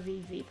popular for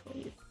VV,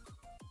 please.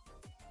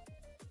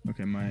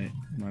 Okay, my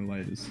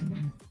light is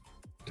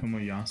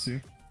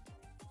Tomoyasu.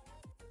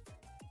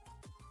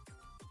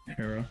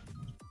 Hera.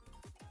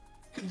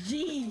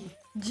 G!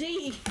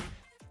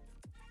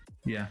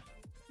 Yeah.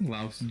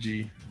 Laos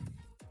G.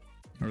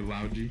 Or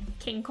Lao G.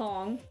 King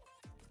Kong.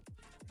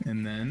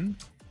 And then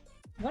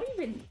What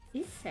even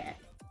is that?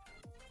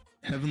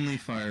 Heavenly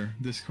Fire.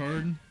 This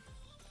card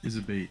is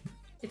a bait.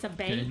 It's a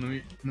bait?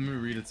 Okay, let me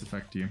read its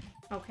effect to you.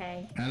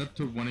 Okay. Add up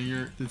to one of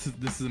your this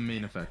is a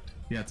main effect.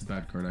 Yeah, it's a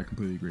bad card, I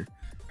completely agree.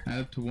 Add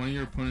up to one of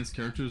your opponent's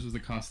characters with a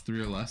cost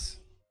 3 or less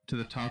to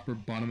the top or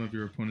bottom of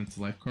your opponent's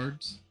life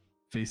cards,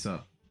 face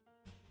up.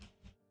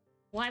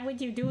 Why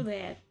would you do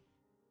that?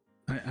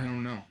 I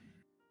don't know.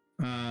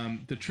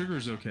 The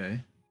trigger's okay.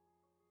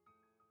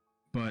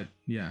 But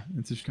yeah,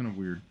 it's just kind of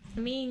weird. I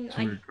mean, It's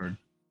a weird card.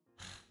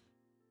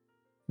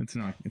 It's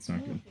not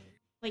good.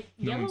 Like,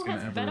 No one's Yellow gonna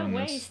has ever better run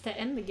ways this. to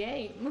end the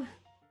game.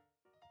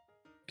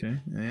 Okay,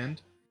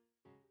 and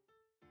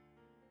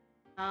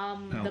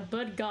Pell. The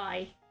Bud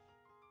guy.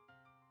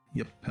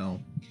 Yep,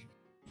 Pell.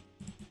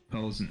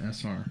 Pell is an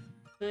SR.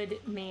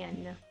 Good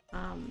man.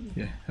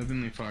 Yeah,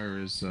 Heavenly Fire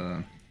is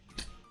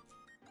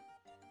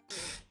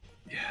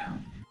yeah.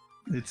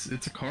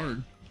 It's a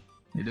card.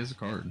 It is a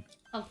card.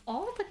 Of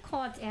all the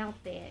cards out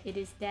there, it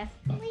is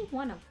definitely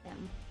one of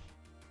them.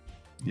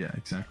 Yeah,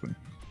 exactly.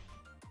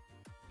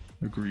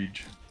 Agreed.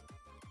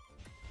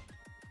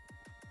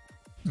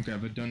 Okay,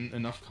 have I done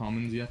enough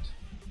commons yet?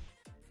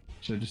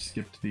 Should I just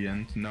skip to the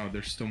end? No,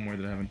 there's still more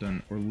that I haven't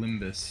done. Or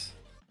Limbus.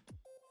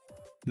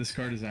 This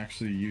card is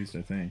actually used,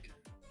 I think.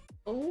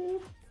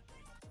 Oh.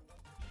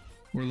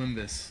 Or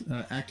Limbus.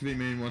 Activate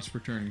main once per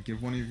turn.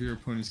 Give one of your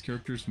opponent's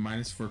characters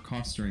 -4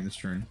 cost during this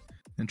turn.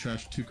 And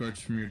trash 2 cards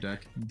from your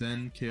deck.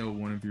 Then KO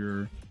one of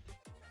your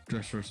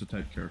Dressrosa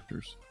type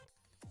characters.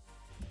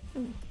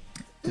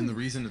 And the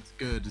reason it's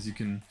good is you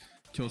can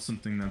kill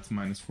something that's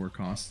 -4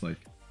 cost, like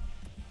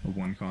a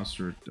 1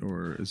 cost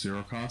or a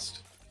 0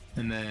 cost.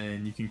 And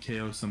then you can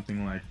KO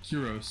something like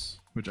Kyros,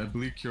 which I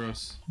believe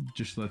Kyros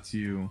just lets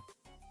you...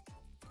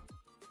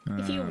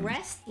 If you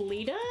rest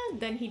Lita,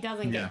 then he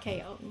doesn't yeah.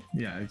 get KO'd.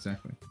 Yeah,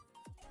 exactly.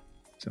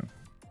 So.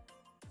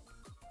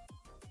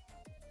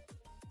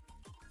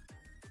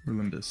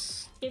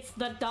 Limbus. It's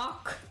the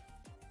duck.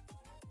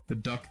 The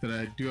duck that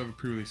I do have a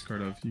pre-release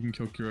card of. You can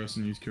kill Kyros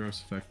and use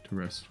Kyros effect to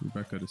rest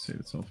Rebecca to save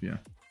itself, yeah.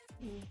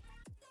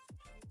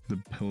 The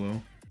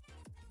pillow.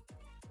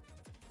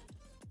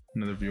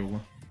 Another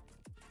Viola.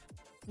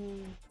 I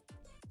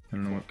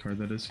don't know what card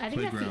that is. I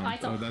think Playground.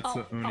 that's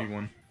the the Oni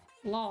one.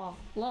 Law,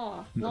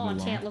 Law.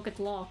 chat, look at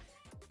Law.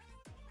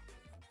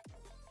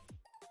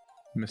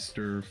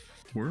 Mr.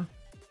 4?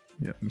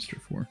 Yeah, Mr.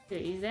 4.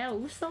 Is that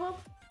Usopp?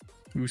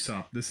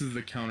 Usopp. This is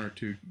the counter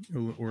to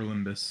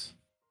Orlimbus.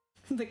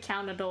 The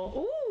counter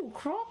door. Ooh,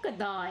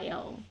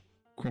 crocodile.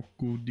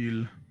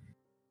 Crocodile.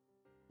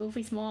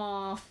 Goofy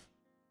Small.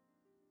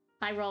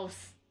 Hi,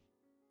 Rose.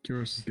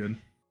 Kyros is good.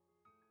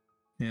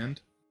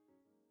 And?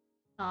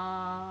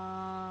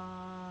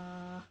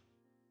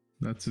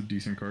 That's a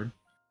decent card.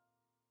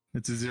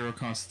 It's a 0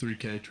 cost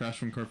 3k.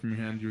 Trash one card from your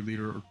hand, your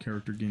leader or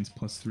character gains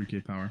plus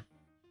 3k power.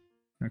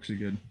 Actually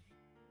good.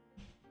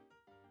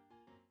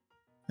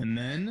 And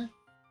then,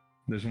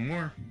 there's one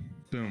more.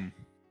 Boom.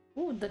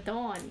 Ooh, the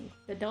Dawn.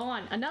 The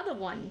Dawn. Another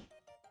one.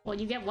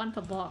 Well, you get one per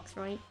box,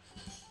 right?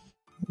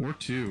 Or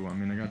two. I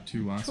mean, I got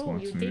two last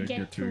box. You did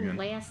get two again.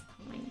 Last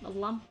time. A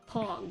lump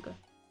pog.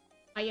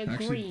 I agree,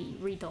 actually,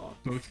 Redog.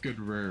 Both good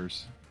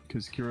rares.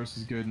 Because Kyros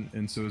is good,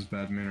 and so is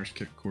Bad Manners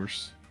Kick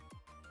Course.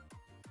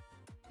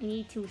 I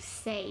need to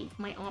save.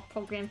 My art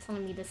program's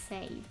telling me to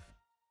save.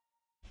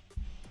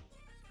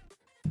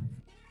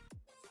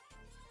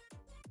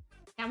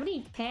 How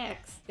many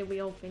packs did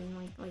we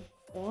open? Like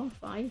 4,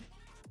 5,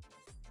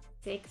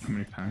 6? How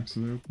many packs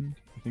have I opened?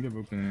 I think I've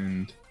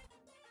opened...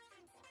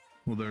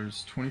 Well,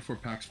 there's 24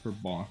 packs per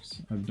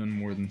box. I've done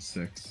more than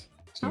 6.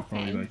 So okay.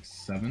 Probably like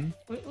 7.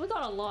 We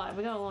got a lot.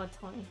 We got a lot of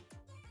time.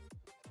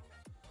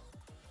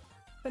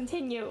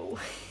 Continue.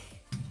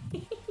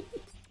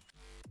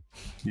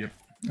 Yep.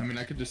 I mean,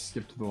 I could just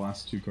skip to the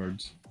last 2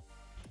 cards.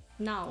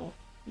 No.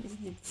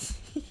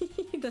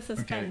 The suspense.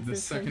 Okay, the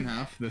second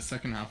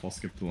half I'll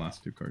skip the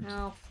last 2 cards.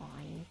 Oh,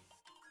 fine.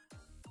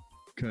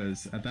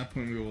 Because at that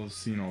point we will have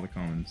seen all the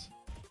commons.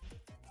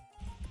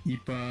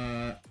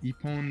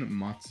 Ippon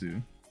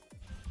Matsu.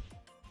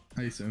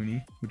 Ice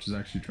Oni, which is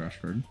actually a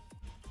trash card.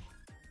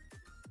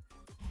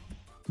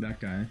 That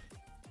guy,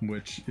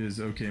 which is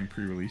okay in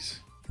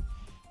pre-release.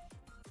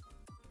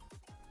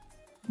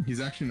 He's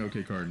actually an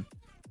okay card,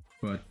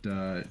 but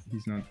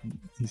he's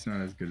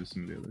not as good as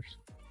some of the others.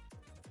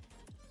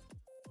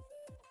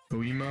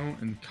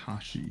 Oimo and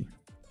Kashi.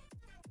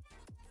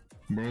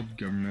 World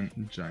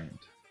Government Giant.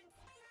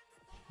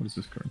 What is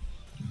this card?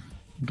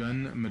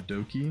 Gun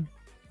Madoki.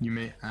 You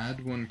may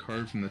add 1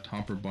 card from the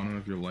top or bottom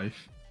of your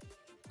life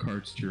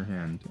cards to your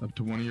hand. Up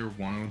to 1 of your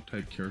Wano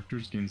type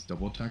characters gains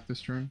double attack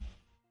this turn.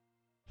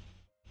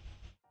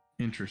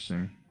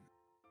 Interesting.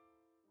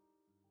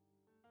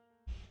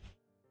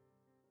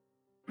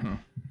 Huh.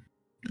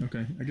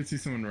 Okay, I could see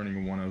someone running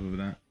a 1-of over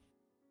that.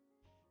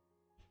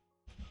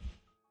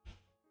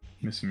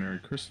 Miss Merry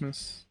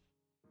Christmas.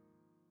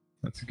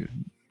 That's a good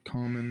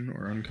common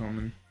or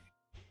uncommon.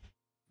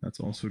 That's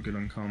also a good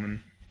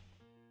uncommon.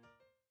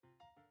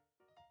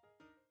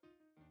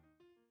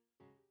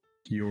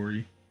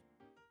 Kiori.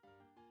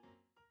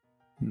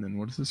 And then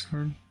what is this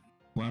card?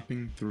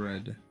 Flapping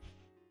Thread.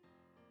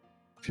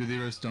 If you're the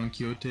artist Don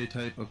Quixote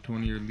type, up to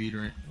 1 of your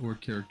leader or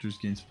characters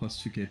gains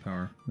plus 2k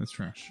power. That's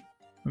trash.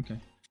 Okay.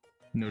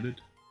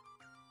 Noted.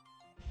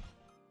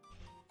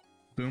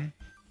 Boom.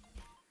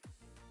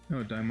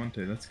 Oh,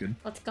 Diamante, that's good.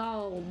 Let's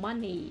go,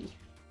 money.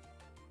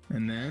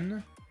 And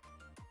then...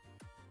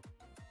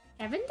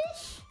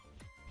 Cavendish?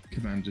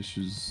 Cavendish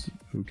is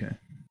okay.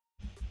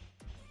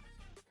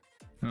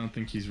 I don't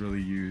think he's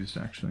really used,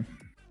 actually.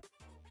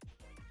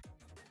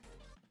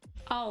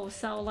 Oh,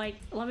 so like,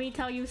 let me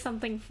tell you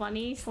something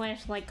funny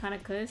 / like kind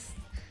of cuss.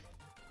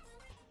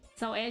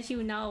 So as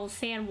you know,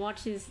 San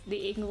watches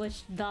the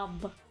English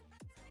dub.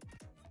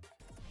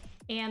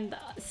 And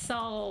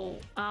so,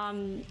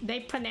 they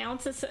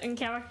pronounce a certain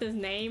character's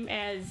name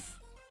as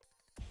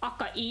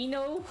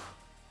Akainu.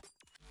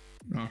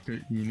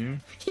 Akainu?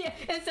 Yeah,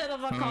 instead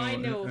of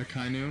Akainu.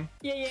 Akainu?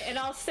 Yeah, and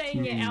I was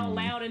saying it out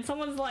loud and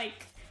someone's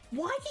like,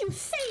 why do you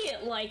say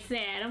it like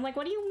that? I'm like,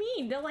 what do you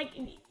mean? They're like,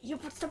 you're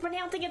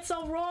pronouncing it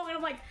so wrong. And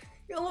I'm like,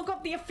 you look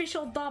up the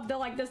official dub. They're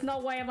like, there's no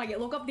way. I'm like,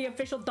 look up the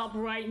official dub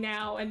right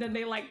now. And then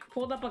they like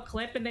pulled up a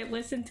clip and they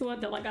listened to it.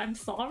 They're like, I'm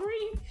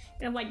sorry.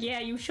 And I'm like, yeah,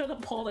 you should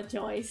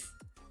apologize.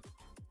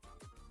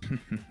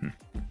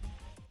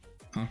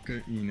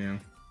 Akainu.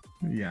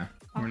 Yeah,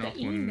 we're not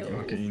playing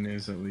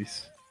Akainus at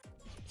least.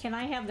 Can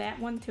I have that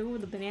one too,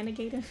 the Banana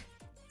Gator?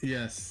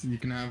 Yes, you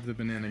can have the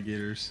Banana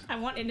Gators. I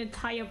want an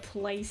entire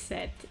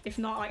playset. If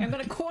not, like, I'm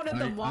gonna corner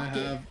the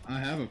market. I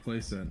have a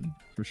playset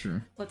for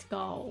sure. Let's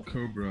go.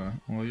 Cobra.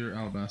 All your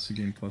Alabasta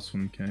gain plus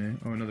 1k.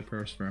 Oh, another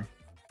Paraspro.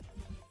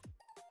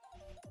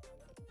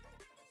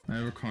 I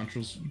have a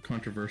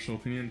controversial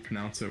opinion.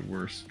 Pronounce it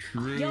worse.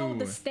 True. Yo,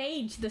 the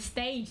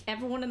stage.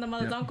 Everyone in the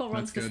Mother's Uncle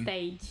runs the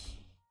stage.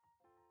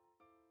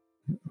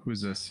 Who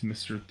is this?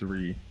 Mr.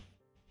 3.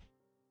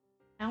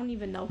 I don't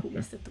even know who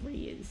Mr.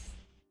 3 is.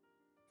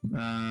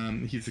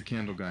 He's a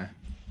candle guy.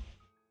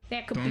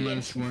 That could Don't be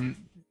let one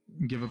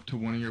give up to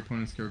 1 of your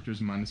opponent's characters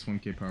minus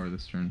 1k power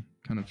this turn.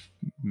 Kind of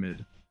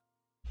mid.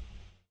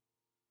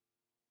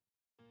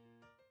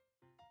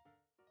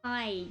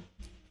 Hi.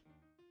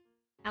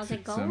 How's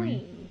it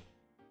going?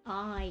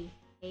 Hi.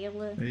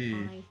 Ayla. Hey.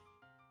 Hi.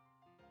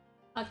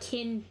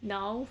 Akin,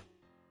 no.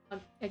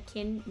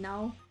 Akin,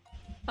 no.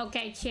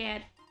 Okay,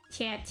 chat.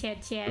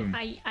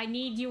 I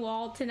need you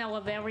all to know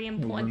a very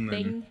important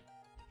thing.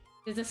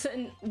 There's a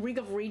certain League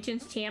of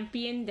Regions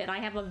champion that I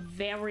have a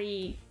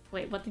very...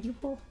 Wait, what did you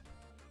pull?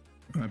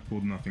 I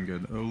pulled nothing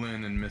good.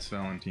 Olin and Miss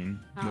Valentine.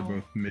 They're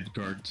both mid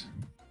cards.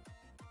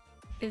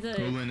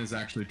 Olin is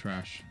actually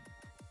trash.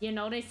 You're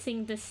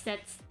noticing the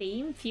set's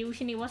theme?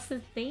 Fusiony, what's the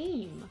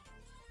theme?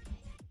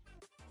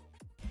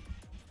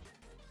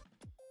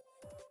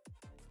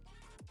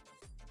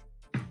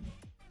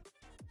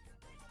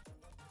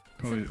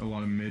 Probably a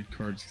lot of mid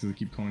cards because I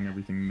keep calling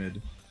everything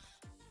mid.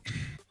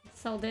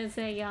 So there's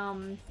a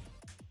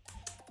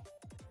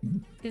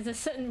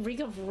certain League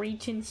of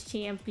Regions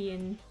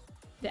champion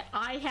that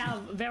I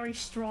have very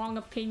strong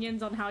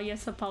opinions on how you're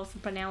supposed to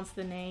pronounce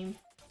the name.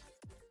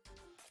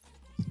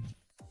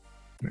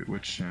 Wait,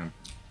 which champ?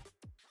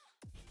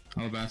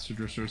 Alabaster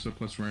Dressrosa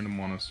plus random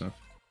mono stuff.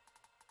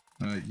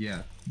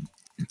 Yeah,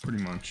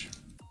 pretty much.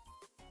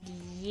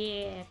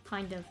 Yeah,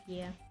 kind of,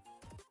 yeah.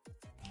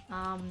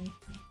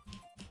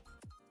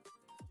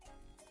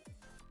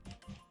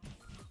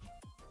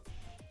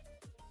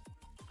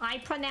 I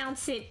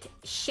pronounce it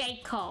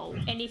Shaco,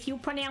 and if you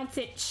pronounce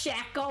it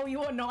Shaco,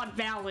 you are not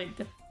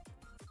valid.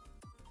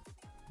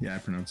 Yeah, I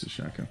pronounce it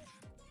Shaka.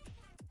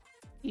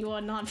 You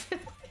are not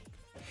valid.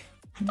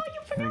 I thought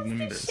you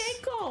pronounced it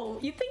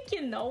Shaco! You think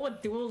you know a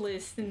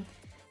duelist and...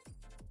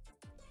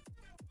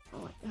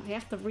 Oh, I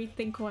have to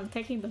rethink who I'm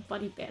taking the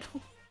buddy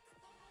battle.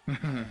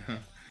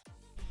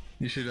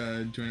 You should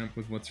join up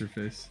with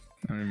what's-her-face.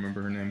 I don't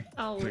remember her name.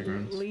 Oh,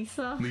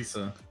 Lisa?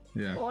 Lisa,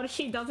 yeah. Or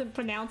she doesn't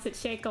pronounce it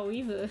Shaco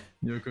either.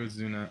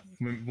 Yokozuna.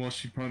 Well,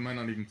 she probably might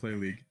not even play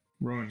League.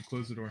 Rowan,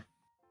 close the door.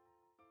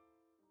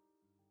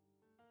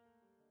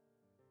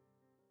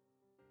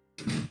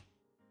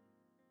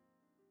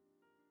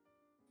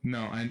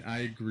 No, I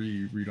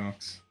agree,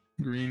 Redox.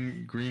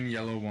 Green,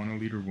 yellow, Wano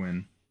leader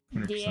win.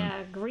 100%.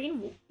 Yeah,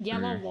 green,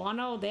 yellow,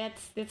 Wano,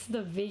 that's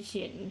the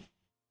vision.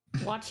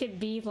 Watch it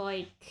be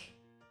like...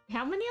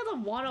 How many other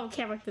Wano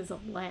characters are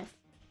left?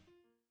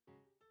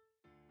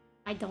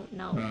 I don't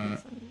know.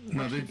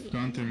 No, they've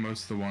gone through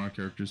most of the Wano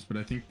characters, but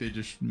I think they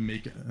just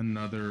make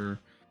another...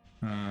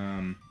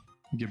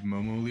 give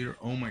Momo leader.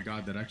 Oh my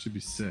god, that'd actually be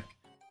sick.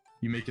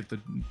 You make it the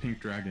pink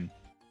dragon.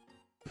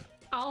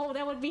 Oh,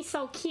 that would be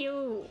so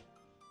cute.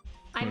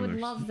 I would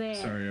love that.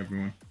 Sorry,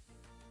 everyone.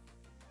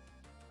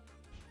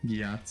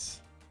 Yats.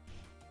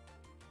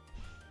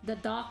 The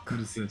duck. What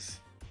is this?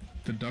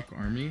 The duck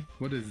army?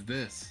 What is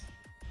this?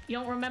 You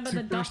don't remember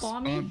the duck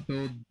army? Super spot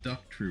build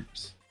duck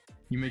troops.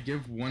 You may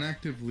give one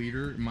active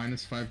leader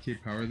minus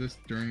 5k power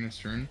during this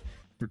turn.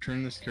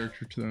 Return this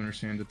character to the owner's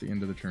hand at the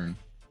end of the turn.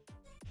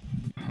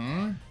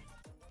 Huh?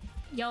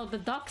 Yo, the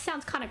duck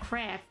sounds kind of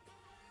crap.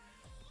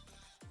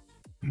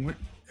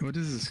 What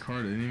is this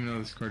card? I didn't even know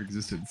this card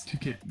existed. It's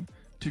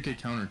 2k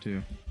counter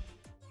too.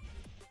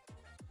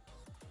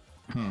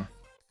 Huh.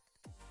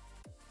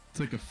 It's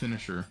like a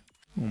finisher,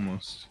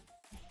 almost.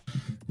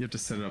 You have to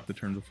set it up the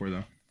turn before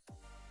though.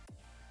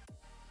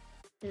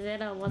 Is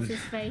it a what's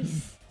his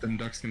face? Then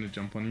duck's gonna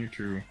jump on you,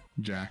 true.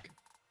 Jack.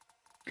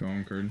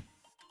 Drawing card.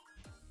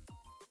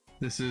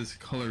 This is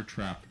Color's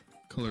Trap,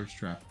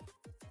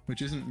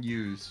 which isn't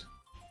used.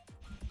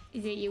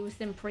 Is it used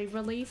in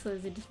pre-release or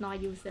is it just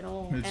not used at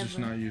all? It's just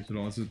not used at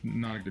all. It's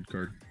not a good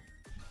card.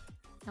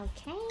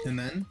 Okay. And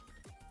then?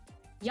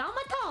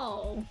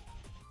 Yamato!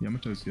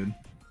 Yamato's good.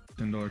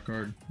 $10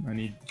 card. I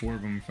need 4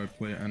 of them if I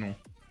play Enel.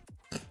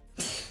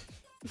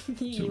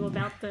 You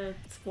about to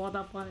squad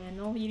up on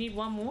Enel? You need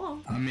one more.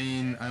 I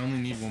mean, I only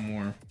need one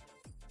more.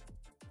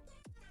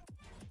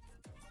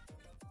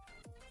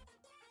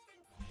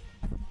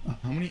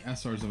 How many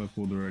SRs have I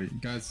pulled already?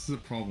 Guys, this is a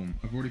problem.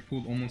 I've already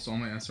pulled almost all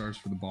my SRs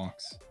for the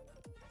box.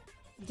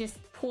 Just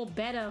pull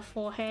better,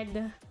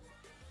 forehead.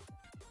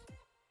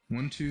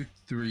 1, 2,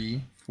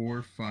 3,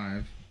 4,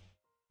 5.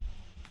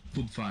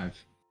 Pulled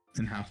 5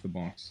 in half the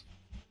box.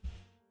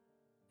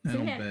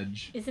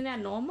 Isn't that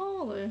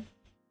normal? Or?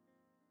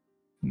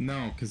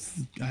 No,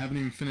 because I haven't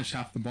even finished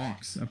half the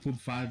box. I pulled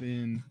 5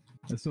 in...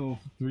 I still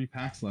have 3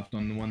 packs left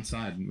on the one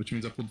side, which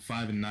means I pulled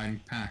 5 in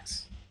 9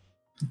 packs.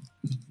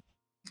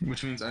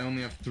 Which means I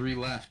only have 3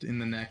 left in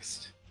the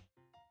next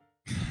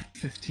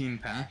 15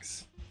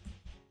 packs.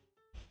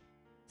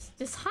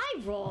 Just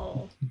high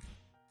roll.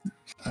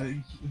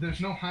 There's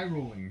no high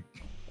rolling.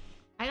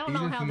 I don't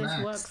know how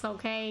this works,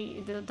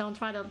 okay? Don't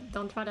try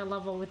to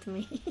level with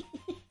me.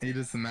 8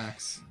 is the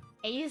max.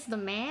 8 is the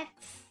max?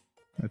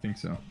 I think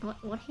so.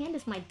 What hand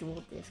is my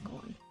dual disc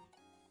on?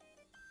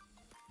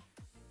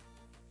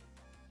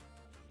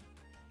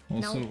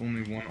 Also,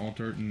 only 1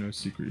 alt art and no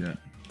secret yet.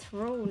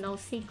 True, no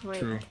secret.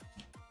 True.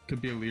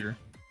 Could be a leader.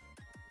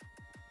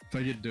 If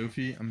I get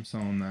Dofi, I'm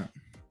selling that.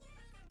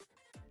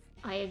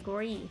 I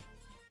agree.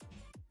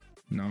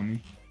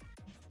 Nami.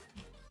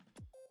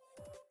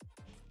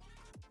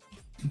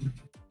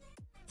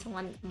 It's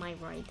on my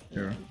right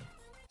Here. hand.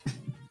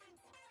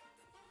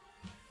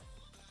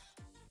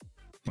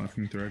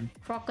 Laughing thread.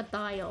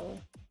 Crocodile.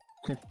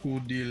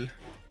 Crocodile.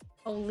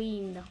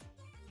 Olin.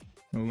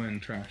 Olin,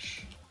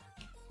 trash.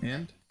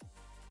 And?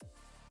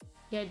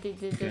 Yeah,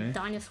 the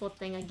dinosaur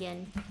thing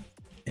again.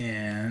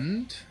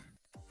 And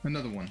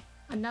another one.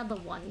 Another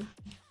one.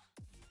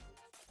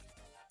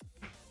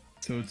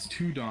 So it's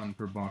 2 Dawn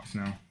per box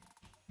now.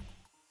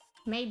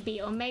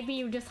 Maybe, or maybe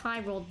you just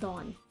high rolled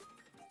Dawn.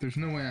 There's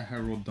no way I high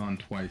rolled Dawn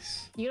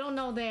twice. You don't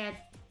know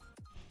that.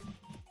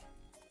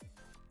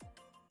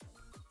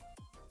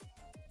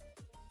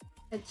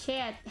 The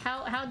chat.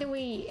 How do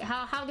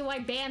I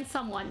ban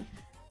someone?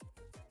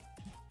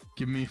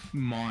 Give me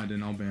mod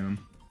and I'll ban him.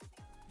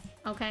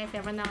 Okay,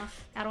 fair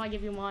enough. How do I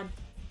give you mod?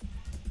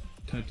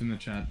 Type in the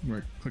chat.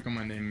 Right, click on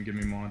my name and give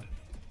me mod.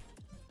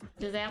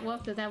 Does that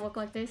work? Does that work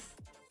like this?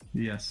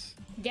 Yes.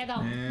 Get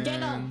them! Get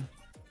them!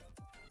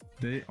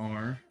 They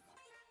are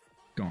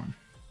gone.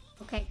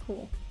 Okay,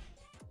 cool.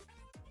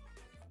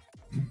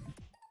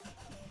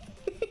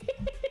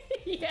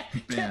 Yeah.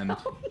 Banned.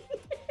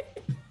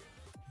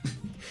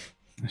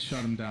 I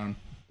shot him down.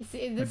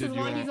 See, this is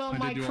why he's on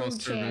my crew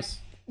chat.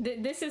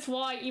 This is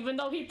why, even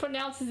though he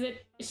pronounces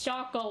it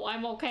Shako,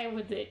 I'm okay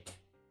with it.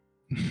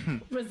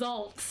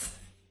 Results.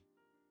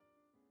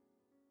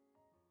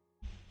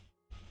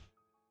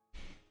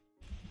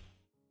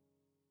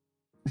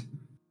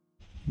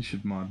 You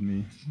should mod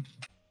me.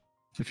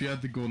 If you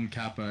had the golden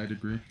kappa, I'd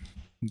agree.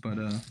 But,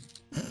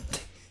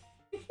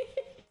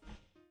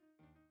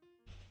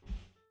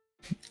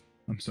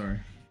 I'm sorry.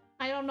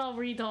 I don't know,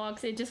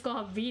 Redogs. It just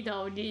got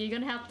vetoed. You're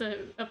gonna have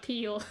to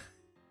appeal.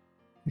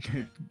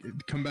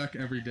 Come back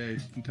every day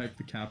and type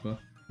the kappa.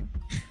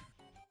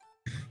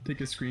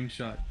 Take a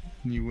screenshot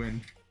and you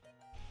win.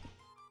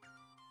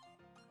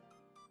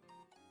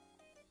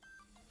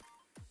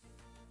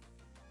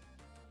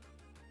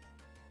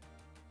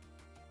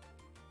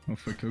 Oh,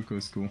 Fuecoco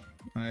is cool.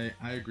 I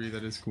agree,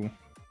 that is cool.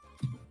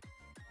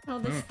 Oh,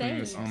 the I'm putting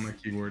this stage. on my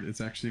keyboard.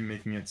 It's actually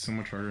making it so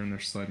much harder and they're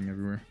sliding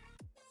everywhere.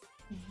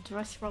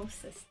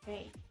 Dressrosa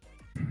stage.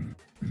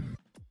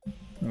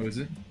 Oh, is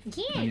it?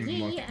 Yeah,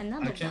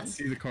 another one. I can't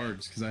see the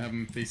cards because I have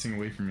them facing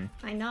away from me.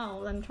 I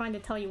know, I'm trying to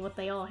tell you what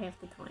they are half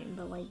the time,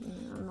 but like,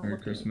 I'm not Merry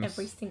looking Christmas,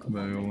 every single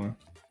Viola. one.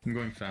 I'm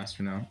going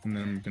faster now, and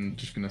then I'm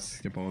just gonna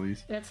skip all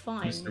these. That's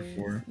fine. Mr.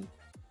 4.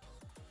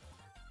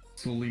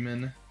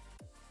 Soliman.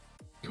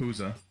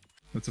 Koza.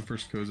 That's the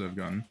first Koza I've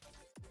gotten.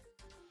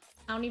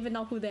 I don't even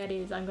know who that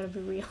is, I'm gonna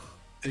be real.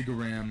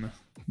 Igaram.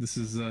 This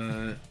is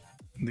the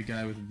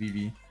guy with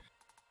VV.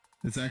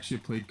 It's actually a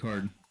played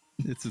card.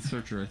 It's a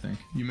searcher, I think.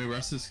 You may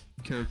rest this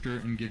character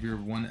and give your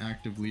one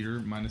active leader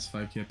minus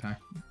 5k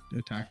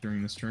attack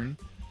during this turn.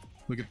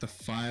 Look at the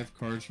 5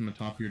 cards from the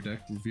top of your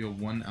deck, reveal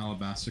one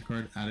Alabasta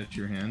card, add it to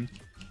your hand,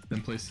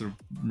 then place the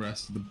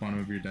rest at the bottom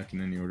of your deck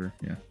in any order.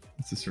 Yeah,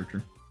 it's a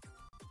searcher.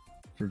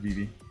 For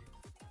VV.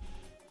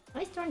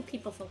 Why is throwing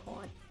people so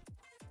hard?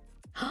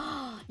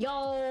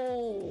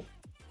 Yo!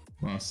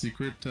 Wow,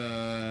 Secret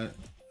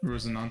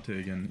Resonante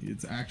again.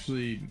 It's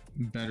actually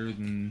better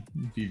than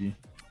VV.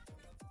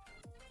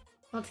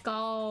 Let's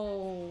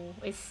go!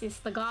 It's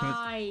the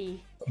guy!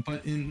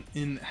 But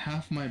in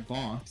half my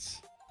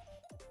box...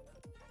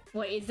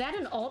 Wait, is that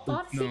an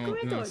alt-art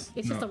secret? No, or it's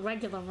just a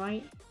regular,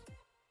 right?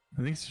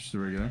 I think it's just a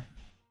regular.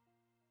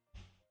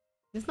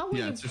 There's no way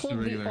Yeah, you it's just pull a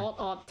the regular.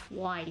 alt-art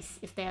twice,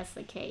 if that's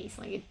the case.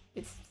 Like,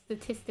 it's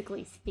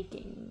statistically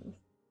speaking.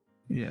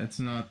 Yeah, it's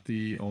not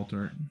the alt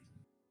art.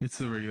 It's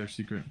the regular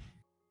secret.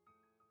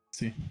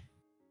 See?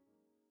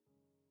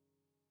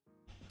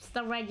 It's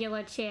the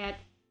regular chat.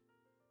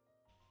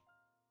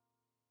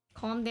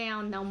 Calm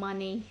down, no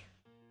money.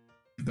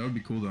 That would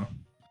be cool though.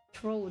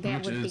 True,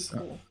 that would be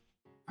cool.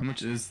 How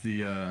much is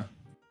the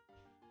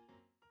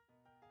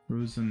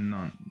Rose and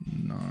non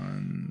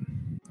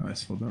oh, I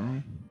spelled that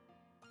wrong.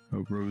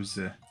 Oh, Rose.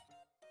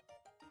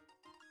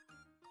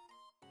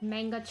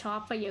 Manga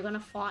Chopper, you're gonna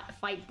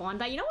fight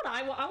Bondi. You know what?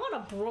 I want a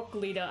Brook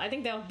leader. I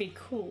think that would be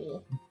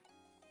cool.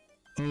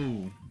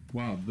 Oh,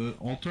 wow. The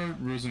Altar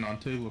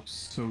Rosinante looks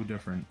so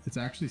different. It's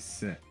actually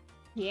sick.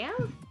 Yeah?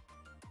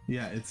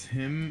 Yeah, it's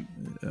him.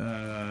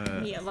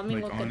 Yeah, let me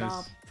look it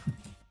up.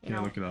 Yeah,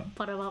 look it up.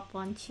 Put it up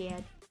on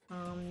chat.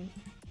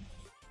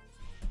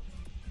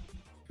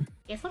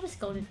 Guess I'll just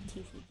go to the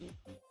TCG.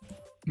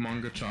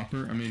 Manga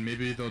Chopper. I mean,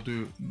 maybe they'll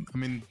do. I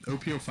mean,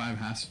 op05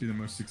 has to be the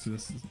most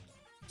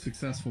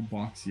successful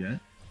box yet.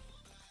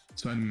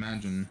 So I'd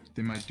imagine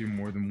they might do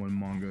more than one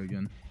manga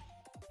again.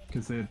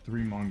 Because they had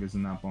 3 mangas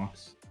in that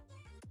box.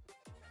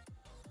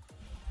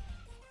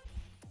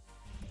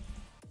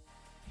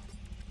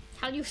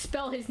 How do you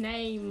spell his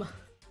name?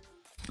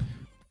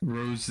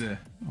 Rosin.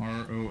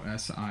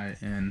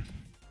 R-O-S-I-N.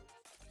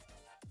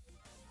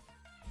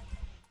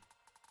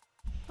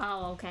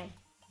 Oh, okay.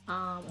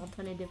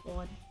 Alternative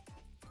one.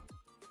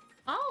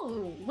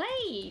 Oh,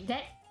 wait!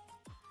 That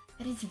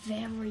is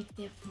very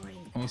different.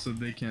 Also,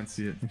 they can't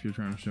see it if you're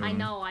trying to show them. I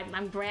know,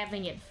 I'm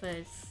grabbing it for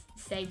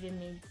save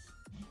image.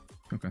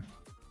 Okay.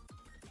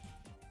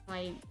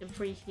 I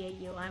appreciate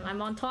you.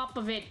 I'm on top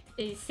of it.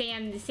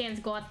 Sans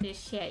got this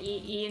shit.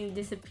 Ian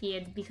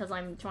disappeared because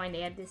I'm trying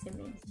to add this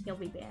image. He'll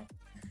be back.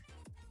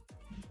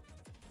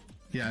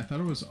 Yeah, I thought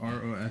it was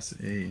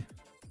R-O-S-A.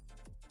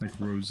 Like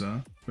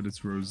Rosa, but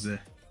it's Rose.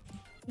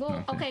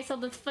 Well, okay, so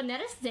the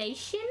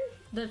phoneticization,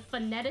 the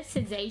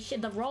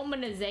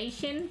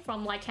romanization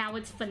from like how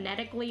it's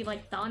phonetically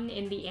like done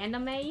in the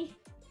anime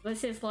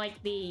versus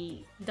like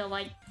the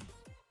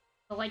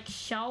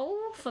show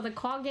for the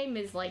card game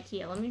is like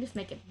here. Let me just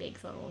make it big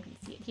so everyone can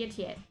see it.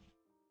 Here.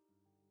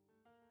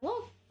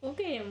 Look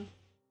at him.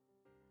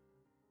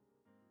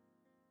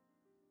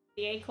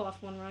 The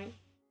A-cost one, right?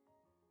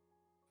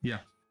 Yeah.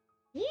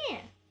 Yeah.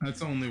 That's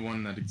the only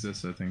one that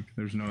exists, I think.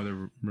 There's no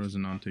other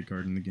Rosinante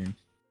card in the game.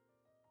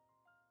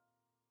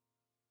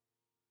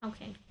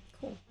 Okay,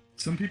 cool.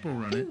 Some people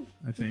run it,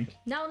 I think.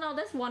 No,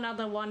 there's one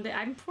other one that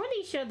I'm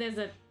pretty sure there's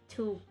a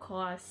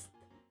 2-cost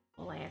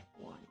black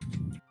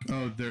one.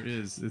 Oh, there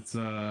is. It's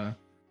a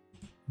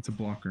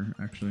blocker,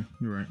 actually.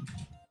 You're right.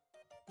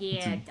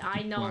 Yeah,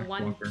 I know One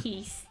blocker.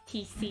 Piece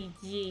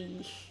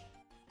TCG.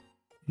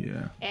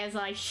 Yeah. As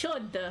I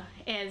should,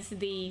 as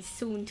the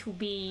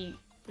soon-to-be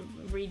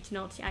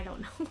regional. I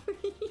don't know.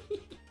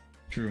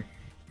 True.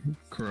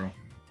 Crow.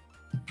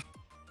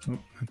 Oh,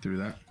 I threw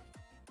that.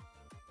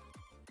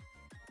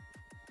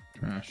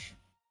 Trash.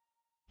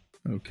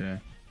 Okay.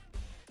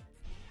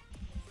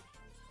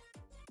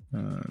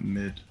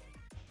 Mid.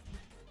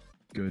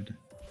 Good.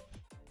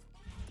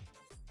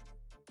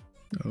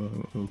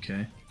 Oh,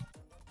 okay.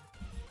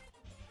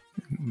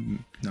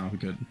 No,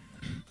 good.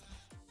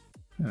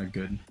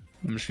 Good.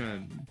 I'm just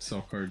gonna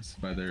sell cards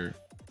by their...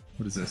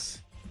 What is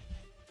this?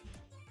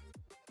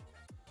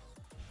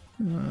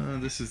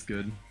 This is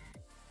good.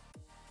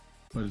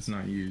 But it's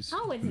not used.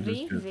 Oh, it's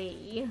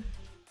VV.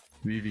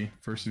 VV.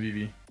 First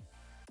VV.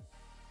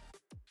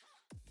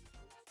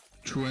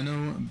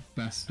 Trueno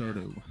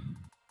Bastardo.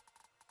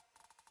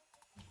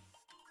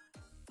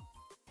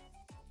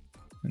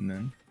 And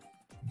then...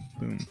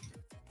 Boom.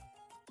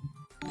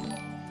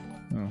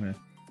 Oh, hey.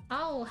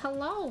 Oh,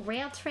 hello,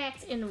 Rail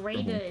Tracks and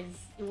Raiders.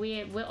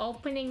 We're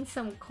opening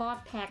some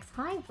card packs.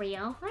 Hi,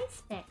 Rail. Hi,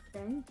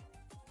 Spectrum.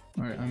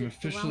 Alright, I'm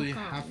officially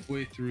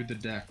halfway through the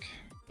deck.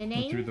 The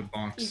name through the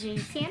box.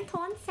 is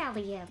Santon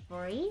Salie,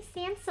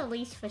 San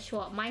Salis for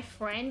short. My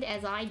friend,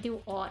 as I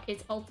do art,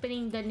 is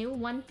opening the new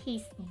One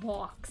Piece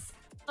box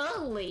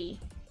early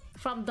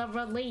from the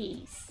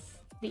release.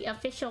 The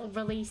official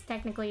release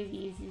technically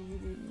is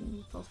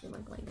supposed to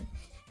look like this.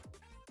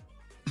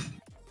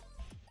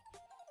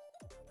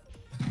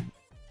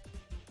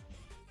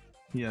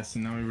 Yes,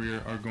 and now we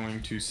are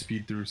going to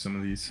speed through some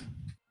of these.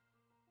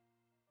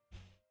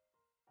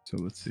 So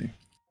let's see.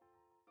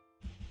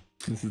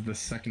 This is the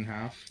second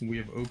half. We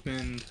have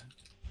opened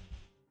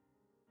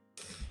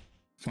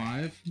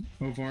 5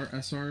 of our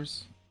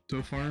SRs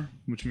so far,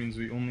 which means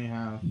we only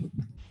have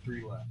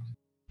 3 left.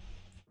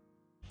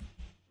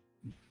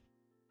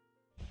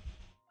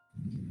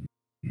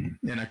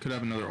 And I could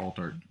have another alt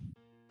art.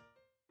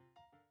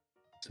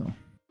 So.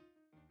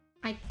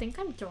 I think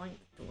I'm drawing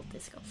the dual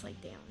disc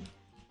upside down.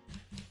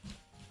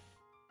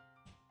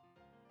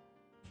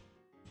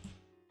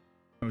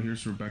 Oh,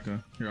 here's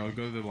Rebecca. Here, I'll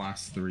go to the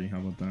last 3. How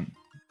about that?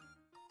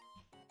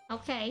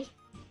 Okay.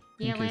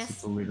 In Yeah,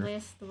 case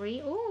last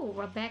 3. Ooh,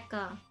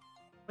 Rebecca.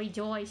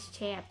 Rejoice,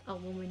 chat, a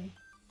woman.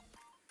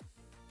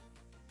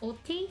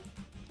 Ulti?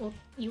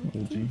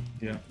 Ulti?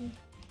 Yeah.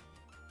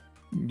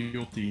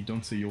 Yulti.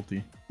 Don't say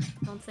Yulti.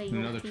 Don't say Yulti.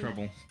 Another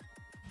trouble.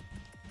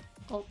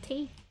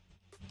 Ulti?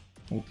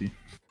 Ulti.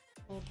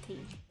 Ulti.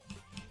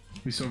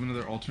 We still have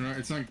another alternate art.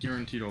 It's not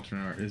guaranteed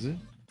alternate art, is it?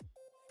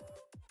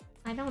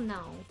 I don't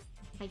know.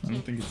 I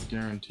don't think it's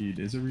guaranteed.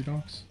 Is it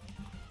Redox?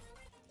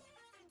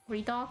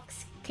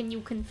 Redox, can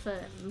you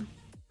confirm?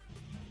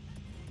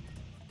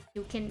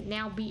 You can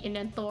now be an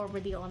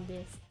authority on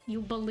this.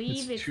 You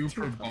believe it's 2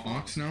 per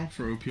box now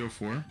for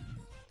op04?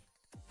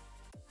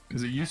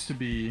 Because it used to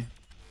be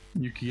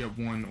you could get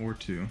 1 or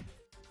 2.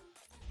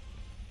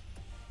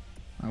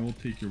 I will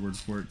take your word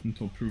for it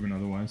until proven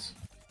otherwise.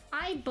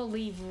 I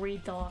believe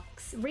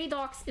Redox.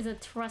 Redox is a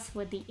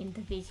trustworthy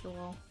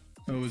individual.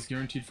 Oh, it's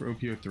guaranteed for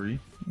op03?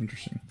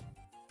 Interesting.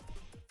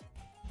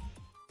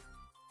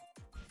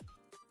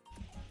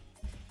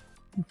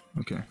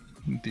 Okay,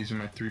 these are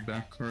my 3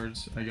 back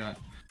cards. I got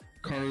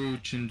Karu,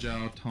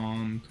 Chinjiao,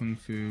 Tom, Kung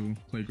Fu,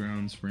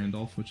 Playgrounds,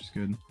 Randolph, which is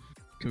good,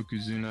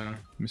 Kokuzuna,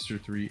 Mr.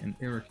 3, and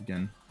Eric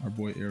again, our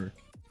boy Eric.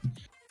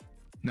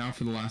 Now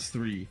for the last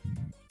 3.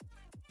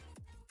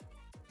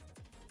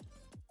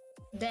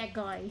 That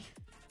guy.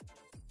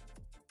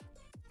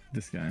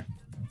 This guy.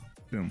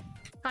 Boom.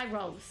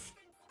 Kairos.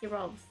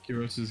 Heroes.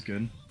 Kyros is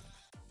good.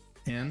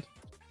 And?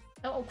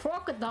 Oh,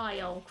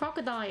 Crocodile.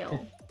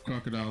 Crocodile.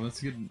 Crocodile,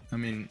 that's good. I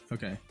mean,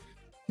 okay.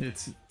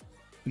 It's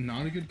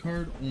not a good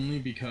card only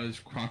because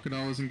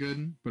Crocodile isn't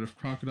good, but if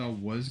Crocodile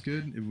was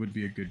good, it would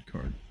be a good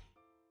card.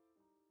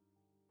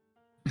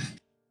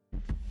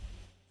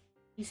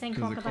 You saying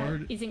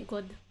Crocodile isn't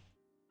good?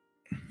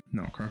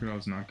 No, Crocodile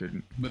is not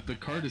good. But the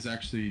card is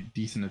actually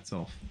decent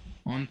itself.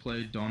 On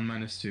play, Dawn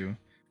 -2.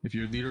 If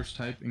your leader's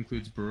type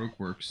includes Baroque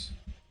Works,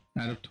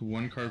 add up to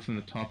 1 card from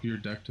the top of your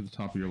deck to the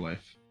top of your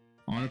life.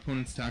 On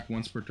opponent's attack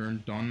once per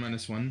turn, Dawn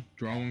 -1,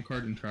 draw 1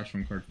 card and trash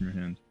 1 card from your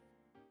hand.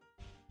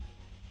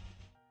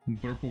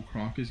 Purple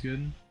Croc is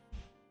good.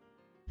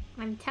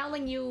 I'm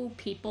telling you,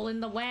 people in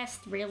the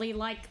West really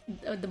like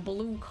the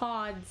blue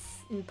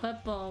cards in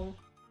purple.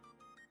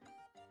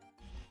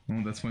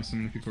 Well, that's why so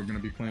many people are going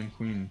to be playing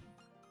Queen.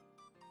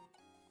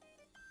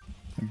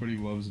 Everybody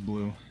loves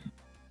blue.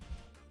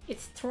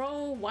 It's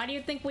true. Why do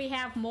you think we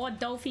have more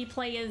Dofi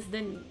players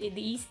than in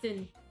the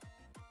Eastern?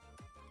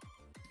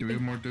 Do we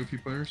have more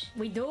Dofi players?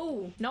 We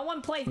do. No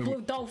one plays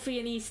blue Dofi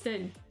in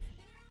Eastern.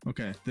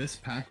 Okay, this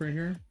pack right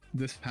here,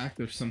 this pack,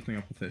 there's something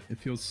up with it. It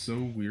feels so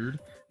weird.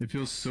 It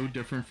feels so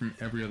different from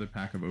every other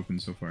pack I've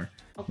opened so far.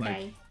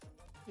 Okay.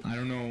 Like, I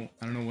don't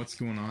know what's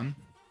going on.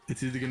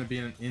 It's either gonna be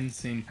an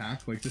insane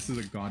pack, like this is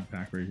a god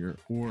pack right here,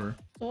 or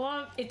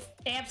it's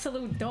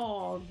absolute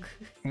dog.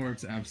 Or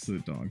it's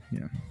absolute dog,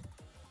 yeah.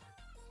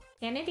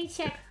 And if you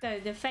check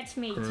the fetch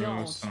me Kuro,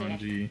 Joel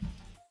Sanji,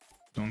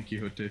 Don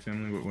Quixote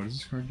family. What does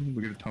this card do?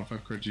 Look at the top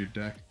 5 cards of your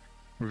deck.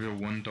 Reveal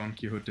 1 Don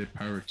Quixote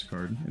Pirates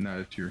card and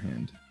add it to your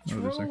hand.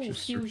 True,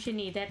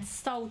 Fusiony, that's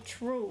so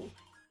true.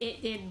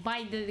 It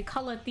by the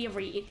color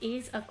theory, it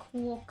is a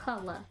cool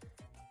color.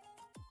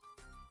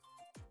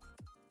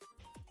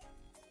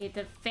 It's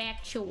a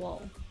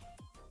factual.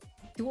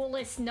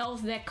 Duelist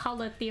knows their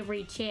color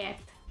theory, chat.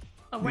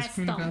 Arrest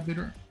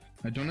them.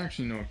 I don't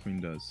actually know what Queen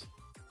does.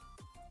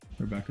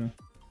 Rebecca?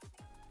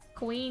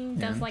 Queen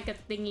does like a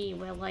thingy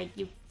where like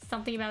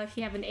something about if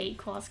you have an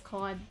 8-cost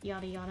card,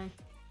 yada yada.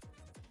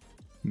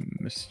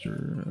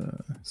 Mr.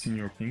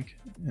 Senior Pink,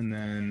 and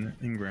then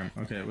Ingram.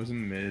 Okay, it was a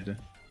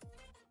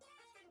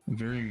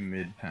very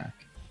mid pack.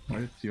 Why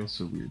did it feel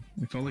so weird?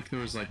 It felt like there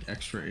was like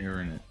extra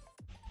air in it.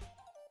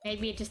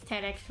 Maybe it just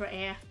had extra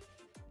air.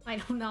 I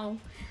don't know.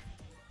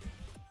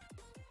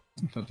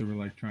 I thought they were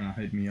like trying to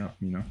hype me up,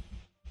 you know?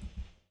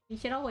 You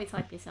should always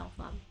hype yourself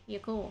up. You're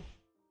cool.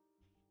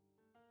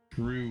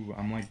 True,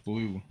 I'm like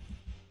blue.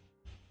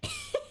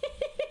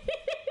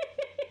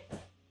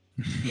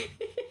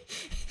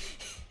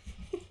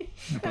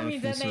 I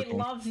mean, then they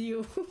love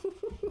you.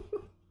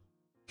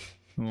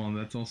 Well,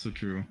 that's also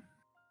true.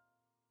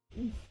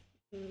 It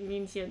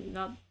means you're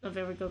not a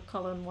very good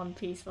color in One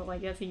Piece, but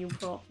like that's a you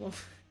problem.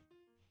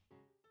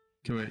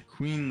 Okay, wait.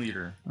 Queen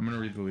leader. I'm gonna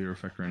read the leader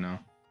effect right now.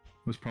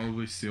 Was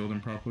probably sealed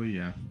improperly,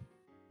 yeah.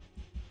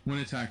 When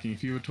attacking,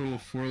 if you have a total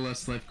of 4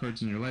 less life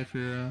cards in your life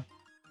area,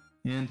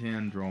 and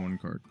hand, draw 1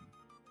 card.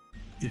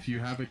 If you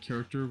have a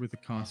character with a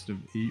cost of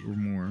 8 or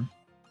more,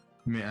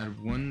 you may add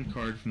 1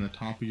 card from the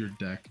top of your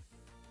deck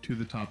to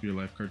the top of your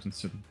life cards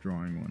instead of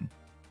drawing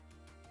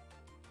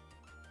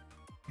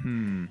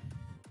 1.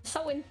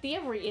 So in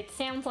theory, it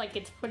sounds like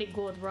it's pretty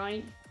good,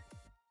 right?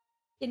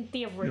 In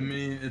theory. I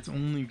mean, it's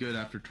only good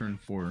after turn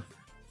 4.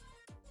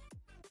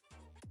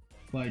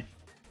 Like,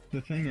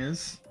 the thing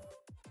is,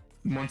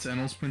 once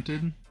Enel's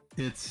printed,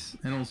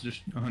 Enel's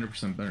just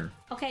 100% better.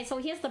 Okay, so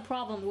here's the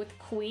problem with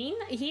Queen.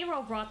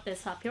 Hero brought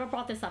this up.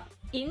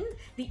 In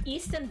the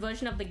Eastern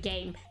version of the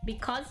game,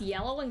 because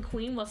Yellow and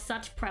Queen were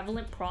such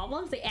prevalent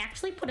problems, they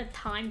actually put a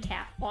time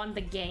cap on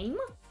the game.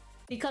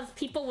 Because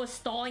people were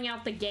stalling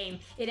out the game.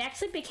 It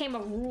actually became a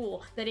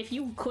rule that if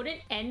you couldn't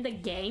end the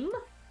game,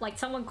 like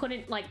someone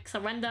couldn't like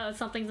surrender or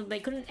something, so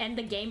they couldn't end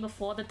the game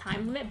before the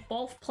time limit,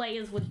 both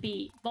players would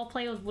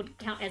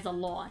count as a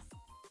loss.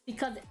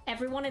 Because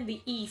everyone in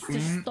the East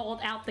just stalled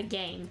out the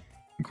game.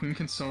 Queen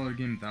can stall a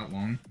game that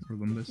long, or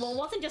Limbus. Well, it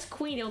wasn't just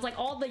Queen, it was like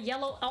all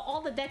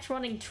the decks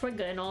running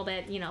Trigger and all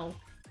that, you know,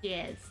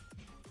 jazz.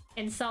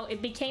 And so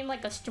it became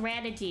like a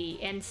strategy,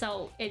 and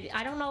so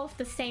I don't know if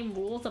the same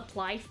rules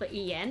apply for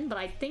EN, but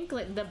I think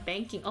like the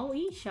banking... Oh,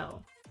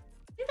 Isho.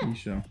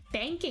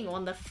 Banking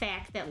on the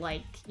fact that,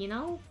 like, you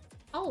know...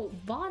 Oh,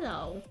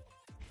 Bardo.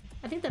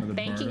 I think they're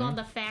banking on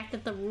the fact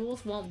that the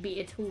rules won't be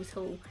it's who's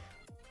who,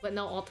 but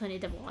no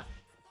alternative one.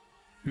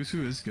 Who's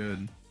who is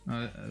good.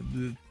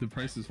 The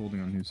price is holding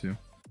on who's who.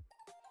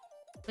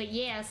 But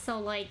yeah, so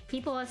like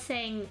people are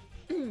saying,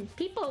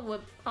 people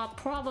would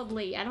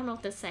probably, I don't know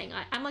what they're saying.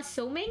 I'm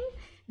assuming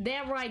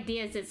their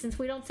idea is that since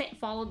we don't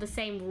follow the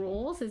same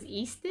rules as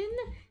Easton,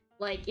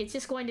 like it's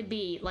just going to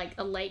be like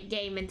a late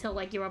game until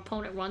like your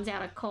opponent runs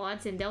out of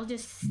cards, and they'll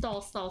just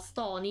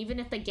stall, and even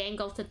if the game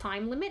goes to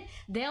time limit,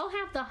 they'll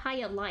have the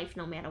higher life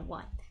no matter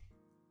what.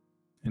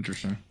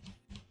 Interesting.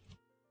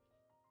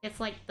 It's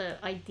like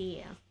the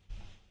idea.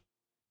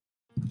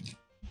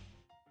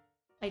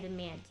 I'd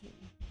imagine.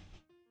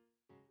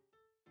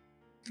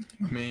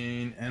 I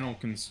mean, Enel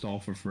can stall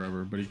for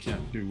forever, but he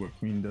can't do what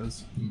Queen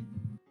does.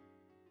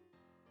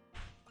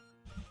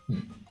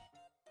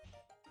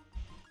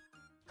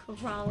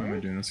 Why am I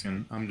doing this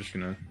again? I'm just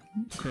gonna...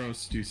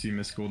 Cross, Ducey,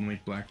 Miss Golden Leaf,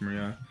 Black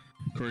Maria,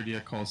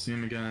 Cordia,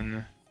 Coliseum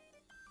again.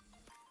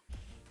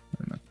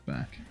 I'm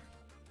back.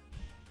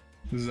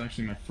 This is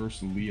actually my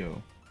first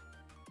Leo.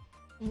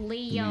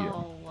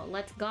 Leo.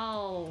 Let's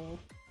go.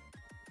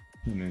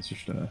 And it's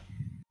just a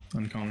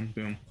uncommon,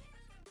 boom.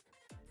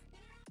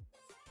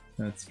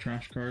 That's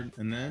trash card,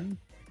 and then...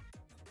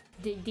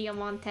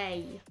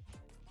 Diamante.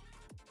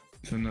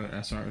 It's another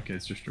SR, okay,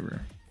 it's just a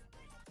rare.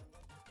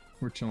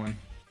 We're chilling.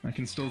 I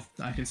can still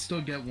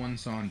get one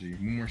Sanji,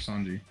 one more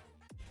Sanji.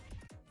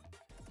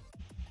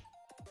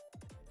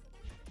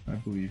 I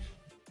believe.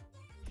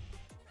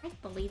 I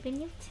believe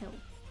in you too.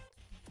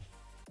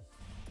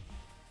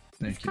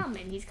 Thank you.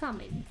 He's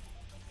coming.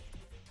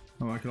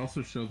 Oh, I could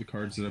also show the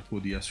cards that I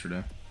pulled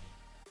yesterday.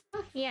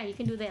 Oh, yeah, you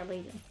can do that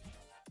later.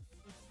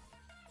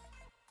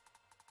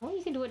 Or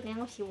you can do it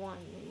now if you want.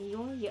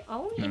 You're your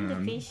own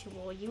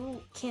individual.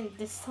 You can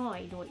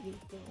decide what you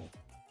do.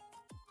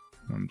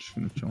 I'm just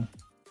gonna chill.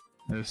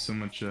 There's so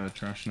much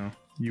trash now.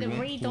 You The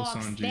won't pull Redox,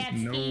 Sanji. that's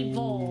No.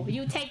 evil.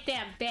 You take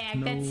that back.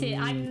 No. That's it.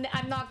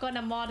 I'm not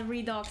gonna mod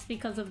Redox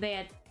because of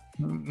that.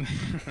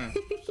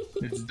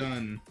 It's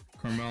done.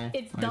 Carmel,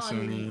 It's done.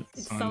 Isoni,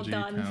 It's Sanji, so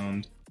done.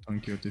 Pound,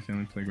 Don Quixote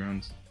Family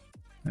Playgrounds,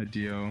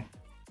 Adio.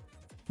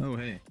 Oh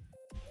hey.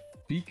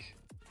 Speak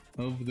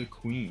of the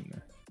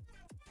Queen.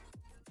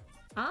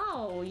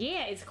 Oh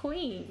yeah, it's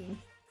Queen.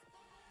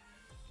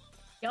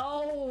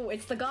 Yo,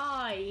 it's the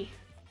guy.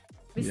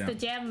 Mr.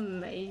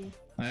 Gem.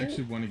 I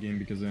actually won a game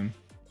because of him.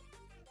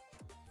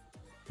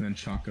 And then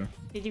Chaka.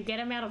 Did you get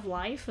him out of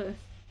life? Or?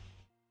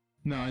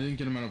 No, I didn't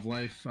get him out of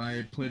life.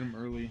 I played him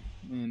early,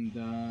 and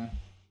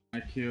I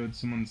KO'd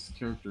someone's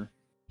character.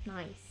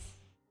 Nice.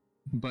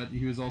 But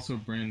he was also a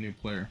brand new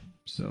player,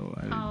 so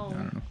I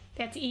don't know.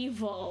 That's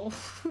evil.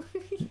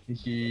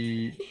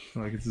 He,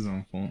 like, it's his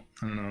own fault.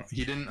 I don't know.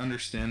 He didn't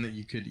understand that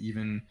you could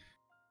even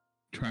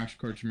trash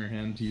cards from your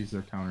hand to use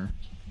their counter.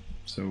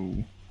 So.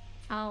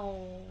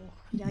 Oh.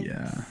 Yikes.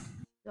 Yeah.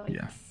 Yikes.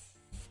 Yeah.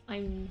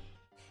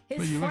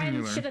 His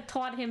friend should have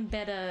taught him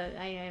better.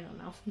 I don't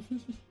know.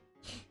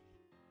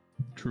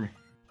 True.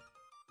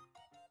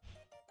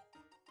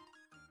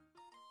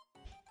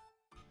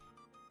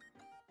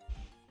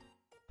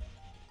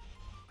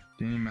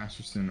 Danny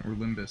Masterson,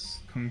 Orlimbus,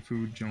 Kung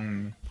Fu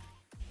Jong,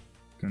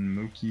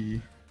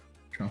 Gunmoki,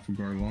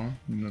 Trafalgar Law,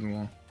 another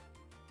law.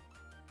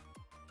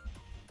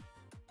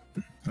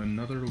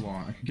 Another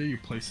law. I can get you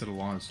playset of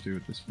laws too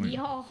at this point.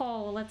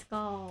 Yo, let's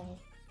go.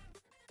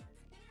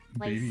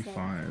 Baby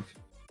 5.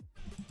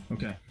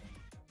 Okay.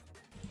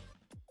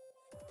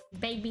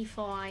 Baby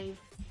 5.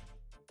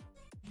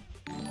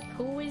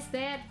 Who is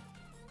that?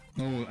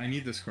 Oh, I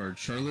need this card.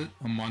 Charlotte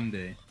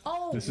Amande.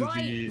 Oh, this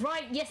right.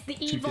 Yes, the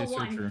evil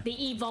one. Searcher.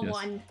 The evil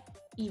one.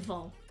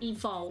 Evil.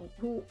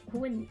 Who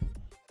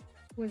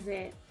is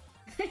it?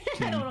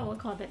 I don't know what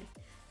called it.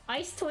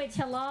 Ice Twitch,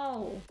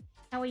 hello.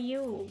 How are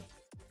you?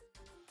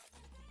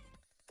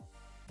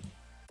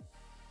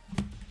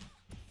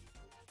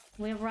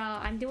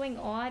 I'm doing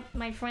art.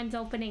 My friend's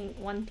opening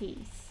One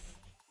Piece.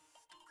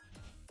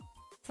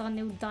 It's a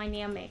new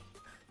dynamic.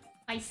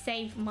 I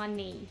save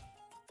money.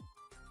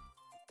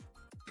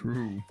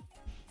 True.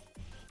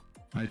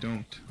 I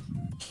don't.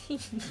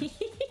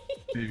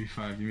 Baby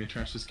 5. You may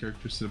trash this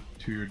character set up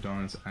to your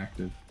Dawn as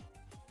active.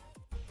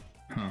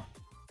 Huh.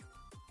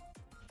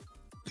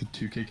 It's a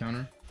 2k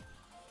counter?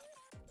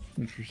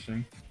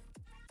 Interesting.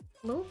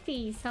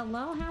 Luffy's,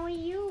 hello, how are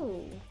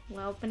you?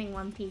 We're opening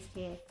One Piece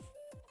kits.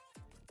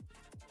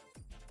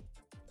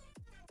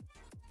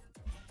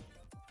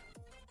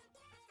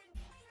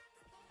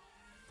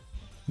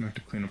 I have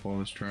to clean up all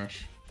this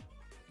trash.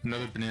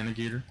 Another Banana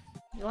Gator.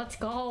 Let's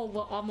go,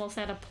 we're almost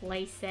at a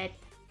playset.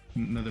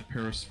 Another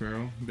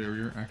Parasparrow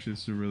barrier. Actually,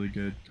 this is a really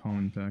good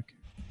common pack.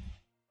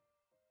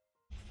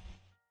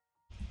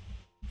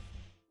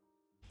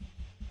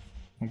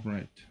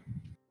 Alright.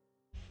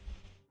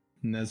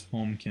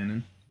 Nespalm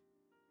Cannon.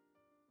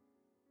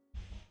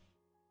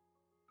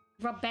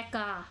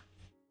 Rebecca.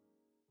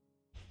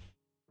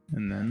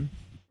 And then?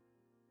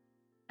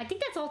 I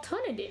think that's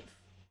alternative.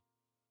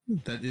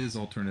 That is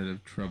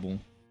alternative treble.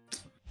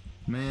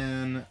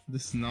 Man,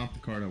 this is not the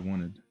card I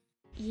wanted.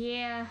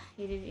 Yeah,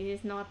 it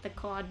is not the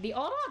card. The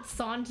auto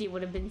Sanji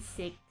would have been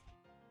sick.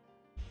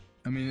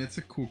 I mean, it's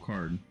a cool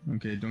card.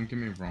 Okay, don't get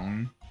me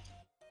wrong.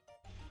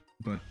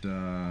 But,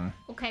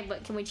 okay,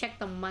 but can we check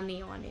the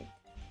money on it?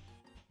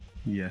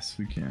 yes,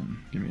 we can.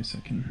 Give me a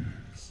second.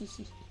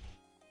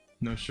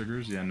 No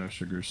sugars? Yeah, no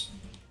sugars.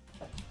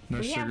 No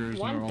we sugars, have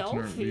one no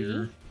alternate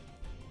leader.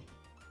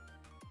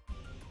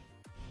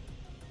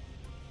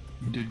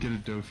 We did get a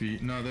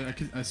Dofi. No,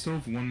 I still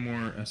have one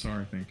more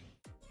SR, I think.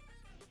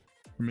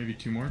 Or maybe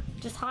two more?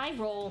 Just high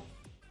roll.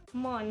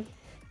 Come on.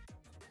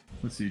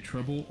 Let's see,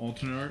 treble,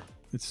 alternate art.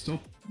 It's still,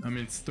 I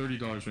mean, it's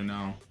 $30 right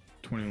now.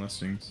 20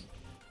 listings.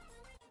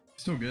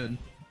 Still good.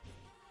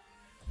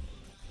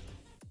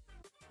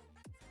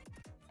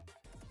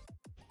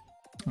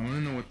 I want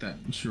to know what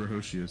that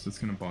Shirahoshi is. That's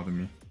gonna bother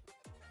me.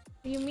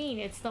 What do you mean?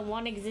 It's the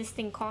one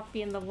existing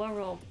copy in the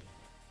world.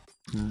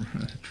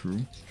 True.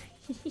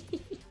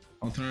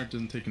 Alternate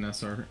doesn't take an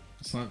SR.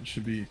 Slot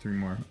should be 3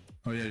 more.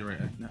 Oh yeah, you're right.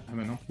 Have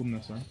I not pulled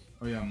an SR?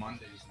 Oh yeah,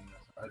 Monday's in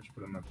SR. I just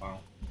put it in my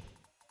pile.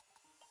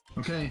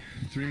 Okay,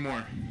 3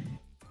 more.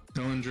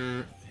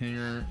 Bellinger,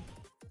 Hanger,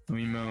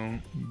 Oimo,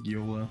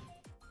 Giola,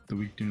 The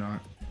Weak Do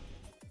Not,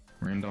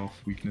 Randolph,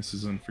 Weakness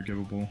is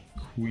Unforgivable,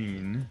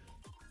 Queen,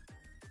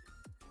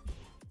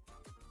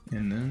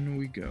 and then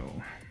we go.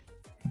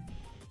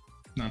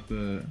 Not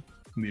the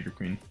leader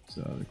queen, it's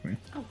the other queen.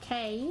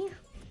 Okay.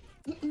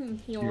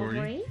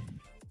 Hiyori.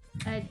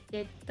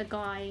 The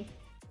guy.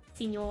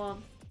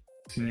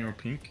 Senor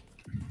Pink?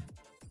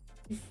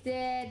 Is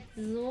that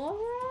Zoro?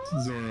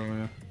 Zoro,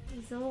 yeah.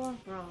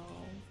 Zoro.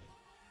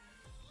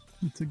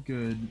 It's a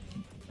good,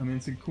 I mean,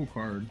 it's a cool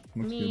card.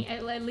 Looks good.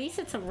 At least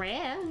it's a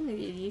rare.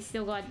 You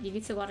still got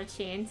a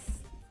chance.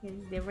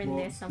 They're in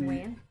there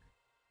somewhere.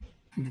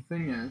 The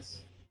thing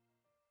is,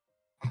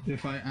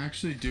 if I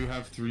actually do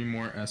have 3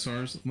 more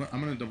SRs, I'm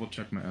gonna double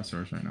check my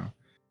SRs right now.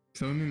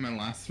 So I mean my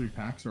last 3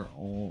 packs are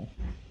all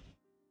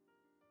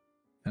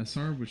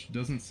SR, which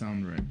doesn't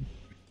sound right.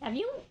 Have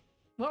you?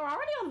 We're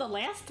already on the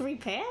last 3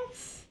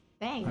 packs?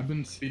 Dang. I've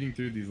been speeding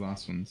through these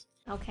last ones.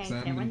 Okay, So I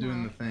haven't been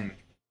doing the thing.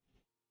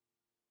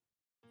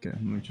 Okay,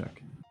 let me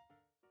check.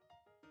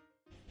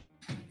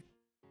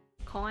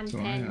 Content. So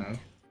I have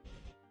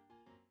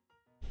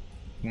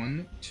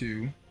 1,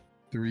 2,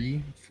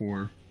 3,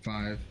 4,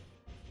 5.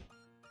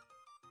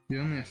 We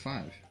only have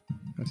 5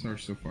 SR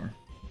so far.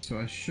 So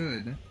I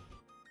should.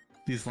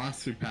 These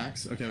last 3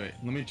 packs. Okay, wait.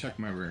 Let me check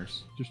my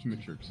rares just to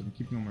make sure, because I'm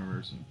keeping all my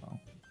rares in the file.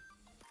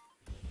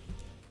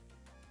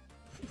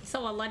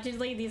 So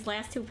allegedly, these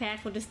last 2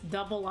 packs will just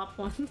double up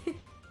one.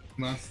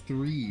 Last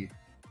 3.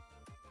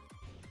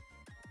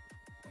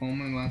 All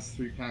my last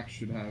 3 packs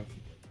should have.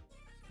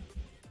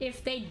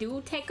 If they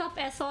do take up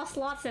SR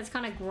slots, that's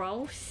kind of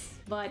gross,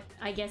 but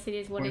I guess it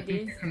is what it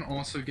is. You can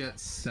also get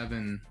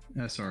 7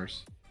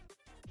 SRs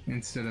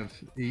instead of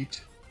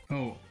 8.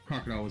 Oh,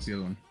 Crocodile was the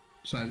other one.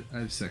 So I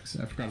have 6.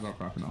 I forgot about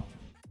Crocodile.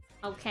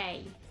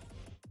 Okay.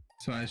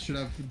 So I should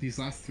have, these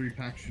last 3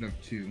 packs should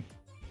have 2.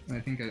 I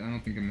don't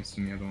think I missed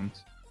any other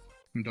ones.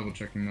 I'm double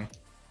checking though.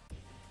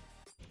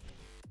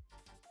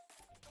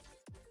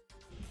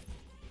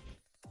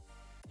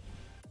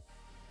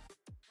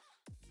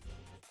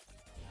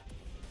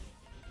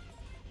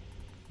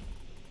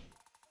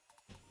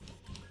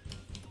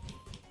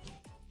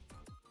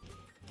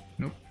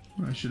 Nope.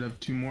 I should have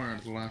 2 more out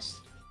of the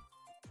last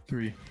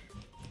 3.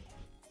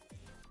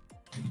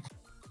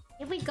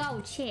 Here we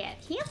go, chat.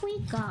 Here we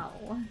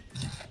go.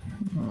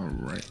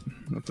 Alright.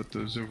 I'll put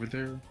those over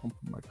there. I'll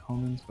put my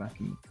comments back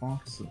in the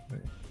box so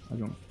that I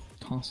don't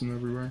toss them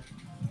everywhere.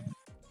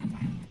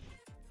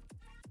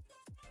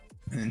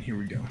 And here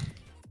we go.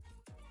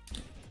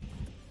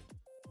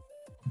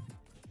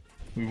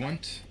 We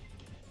want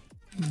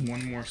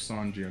 1 more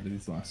Sanji out of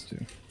these last 2.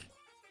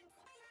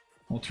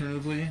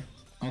 Alternatively,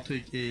 I'll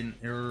take an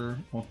error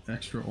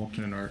extra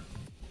alternate art.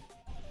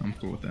 I'm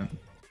cool with that.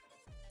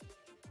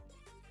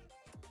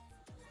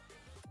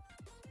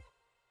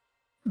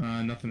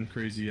 Nothing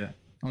crazy yet.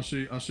 I'll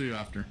show you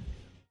after.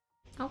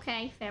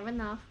 Okay, fair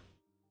enough.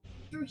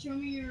 Sure, show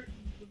me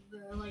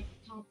the like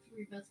top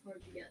 3 best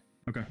cards you get.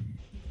 Okay.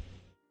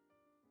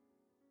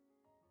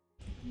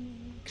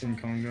 King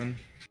Kong gun.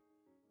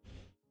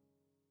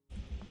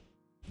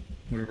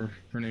 Whatever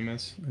her name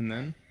is. And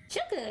then?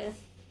 Sugar!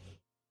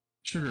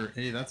 Sugar.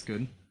 Hey, that's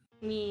good.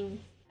 I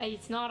mean,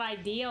 it's not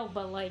ideal,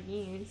 but like,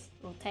 yes,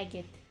 we'll take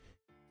it.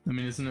 I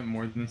mean, isn't it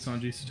more than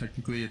Sanji? So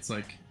technically it's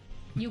like...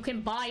 You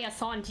can buy a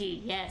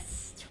Sanji,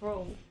 yes,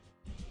 true.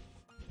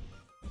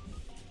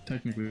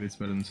 Technically it's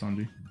better than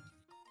Sanji.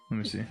 Let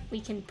me see. We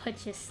can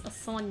purchase a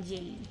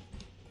Sanji.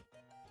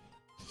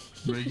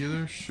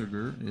 Regular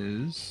sugar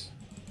is...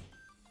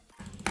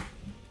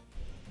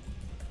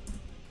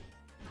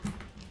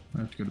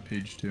 I have to go to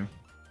page 2.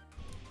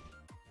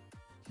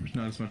 There's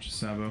not as much as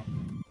Sabo.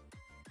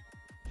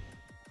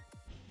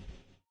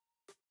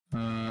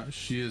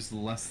 She is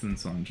less than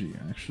Sanji,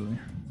 actually.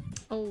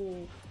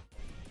 Oh.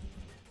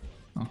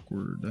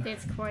 Awkward.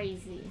 That's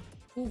crazy.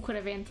 Who could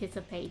have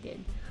anticipated?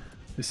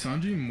 Is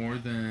Sanji more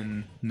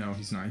than... No,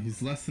 he's not.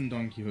 He's less than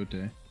Don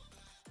Quixote.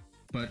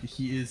 But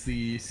he is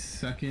the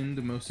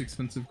 2nd most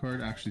expensive card.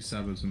 Actually,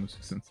 Sabo's the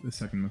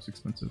 2nd most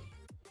expensive.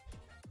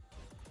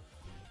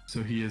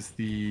 So he is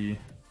the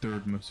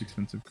 3rd most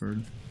expensive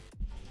card.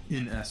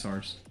 In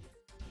SRs.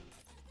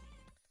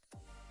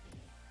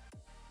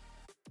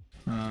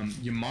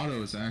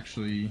 Yamato is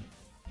actually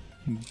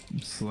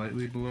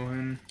slightly below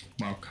him.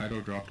 Wow,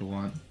 Kaido dropped a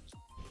lot.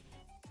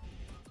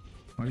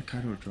 Why did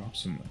Kaido drop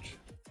so much?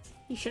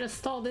 You should have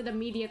stalled it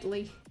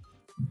immediately.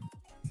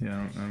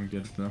 Yeah, I don't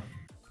get it though.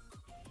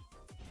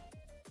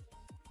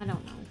 I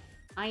don't know.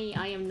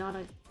 I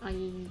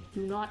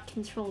do not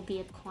control the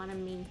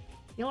economy.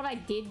 You know what I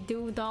did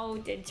do though?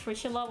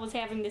 Trishula was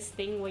having this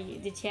thing where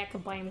the chat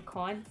could buy him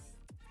cards.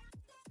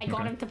 I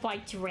got him to buy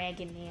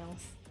Dragon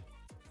Nails.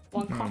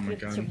 1 card with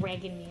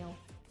Dragon Nail.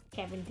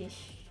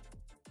 Cavendish.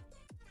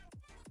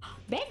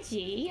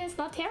 Benji is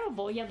not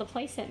terrible. You have the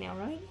playset now,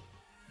 right?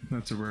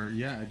 That's a rare.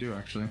 Yeah, I do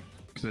actually.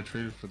 Because I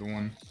traded for the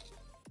one.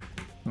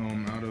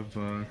 Out of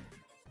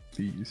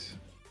these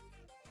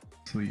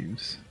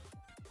sleeves.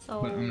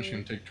 So, but I'm just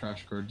gonna take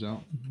trash cards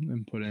out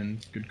and put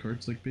in good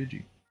cards like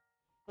Beiji.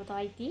 Good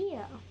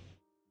idea.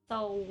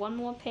 So 1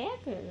 more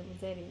pack, or was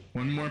that it?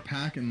 1 more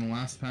pack, and the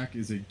last pack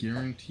is a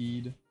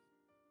guaranteed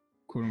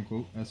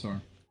quote-unquote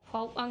SR.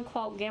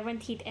 Quote-unquote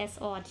guaranteed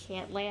SR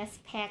chat.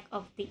 Last pack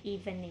of the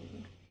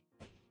evening.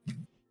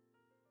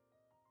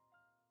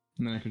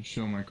 And then I could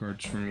show my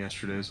cards from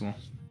yesterday as well.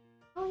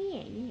 Oh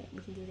yeah,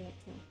 we can do that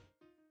too.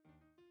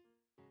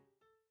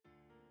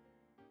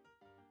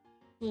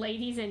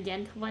 Ladies and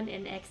gentlemen,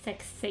 in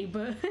XX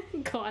Saber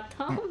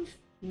Gotham.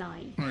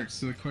 Nice. Alright,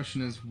 so the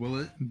question is, will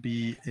it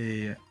be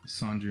a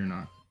Sanji or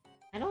not?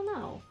 I don't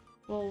know.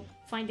 We'll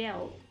find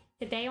out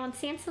today on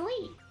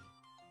Salie.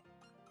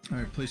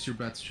 Alright, place your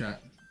bets,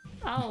 chat.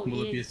 Oh,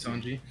 will it be a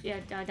Sanji? Yeah,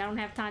 I don't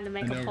have time to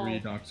make I a know poll.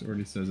 Redox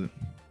already says it.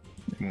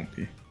 It won't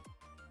be.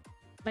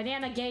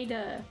 Banana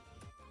Gator.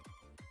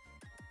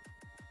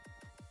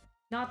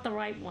 Not the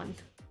right one.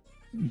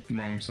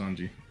 Wrong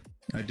Sanji.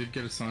 I did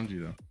get a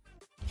Sanji though.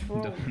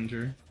 Troll.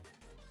 Danger.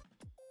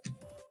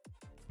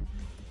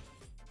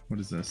 What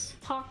is this?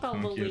 Taco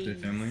Don Quixote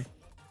Louise. family.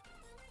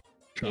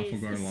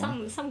 Trafalgar It's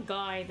Law. some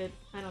guy that,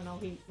 I don't know,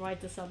 he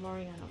rides a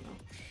submarine, I don't know.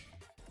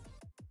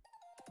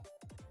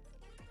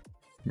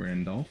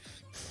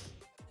 Randolph.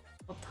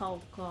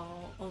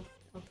 Otoko.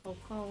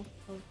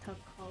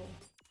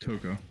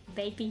 Toko.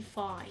 Baby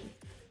 5.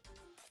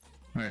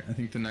 Alright, I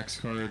think the next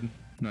card.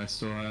 No, I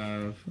still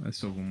have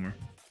one more.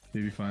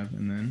 Baby 5,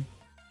 and then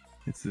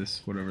it's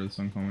this, whatever this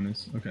uncommon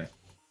is. Okay.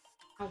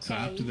 Okay. So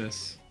after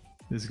this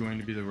is going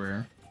to be the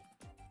rare.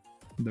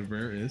 The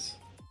rare is.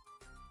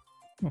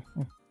 Oh.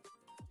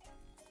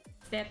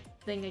 That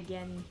thing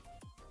again.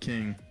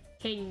 King.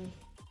 King.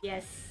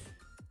 Yes.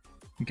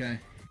 Okay.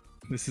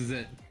 This is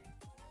it.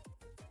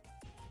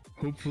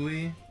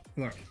 Hopefully,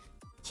 look.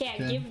 Chat,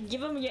 Okay.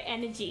 give him your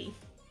energy.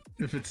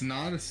 If it's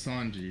not a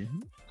Sanji,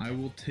 I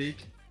will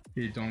take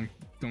a Don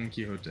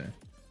Quixote.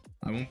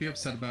 I won't be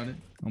upset about it.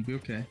 I'll be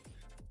okay.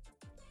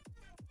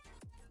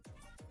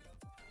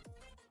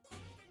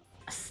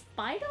 A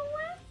spider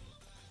web?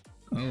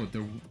 Oh,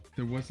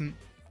 there wasn't.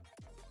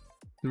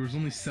 There was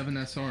only 7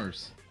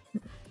 SRs.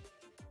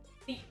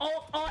 The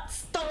old art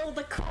stole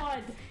the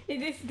card!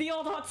 It is the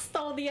old art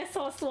stole the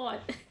SR slot!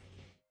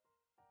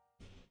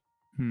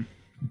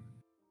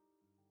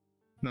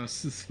 No,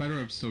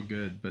 Spiderweb's still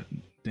good, but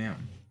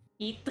damn.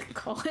 Eat the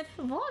card?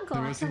 More There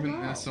cards, wasn't even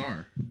an hello.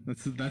 SR.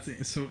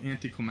 That's so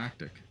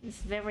anticlimactic. It's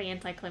very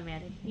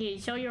anticlimactic. Yeah,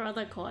 show your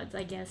other cards,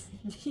 I guess.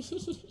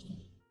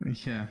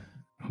 Yeah.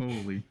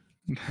 Holy.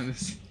 That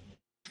is.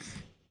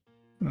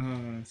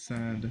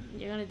 Sad.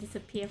 You're gonna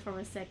disappear for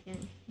a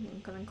second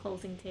because I'm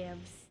closing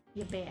tabs.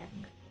 You're back,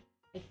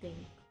 I think.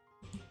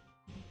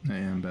 I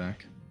am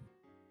back.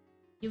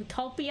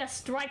 Utopia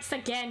strikes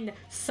again!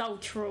 So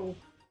true.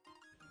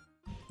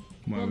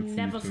 Why We'll would the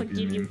never Utopia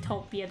forgive name-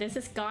 Utopia. There's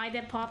this guy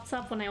that pops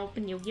up when I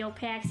open Yu-Gi-Oh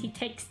packs. He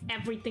takes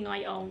everything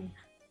I own.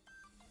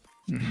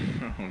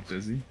 Oh,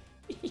 does he?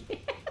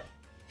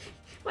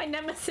 My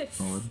nemesis.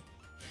 Solid.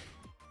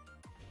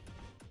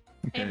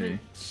 I have Okay. a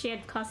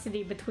shared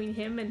custody between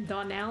him and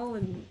Donnell,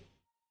 and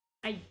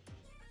I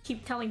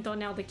keep telling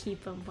Donnell to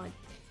keep him, but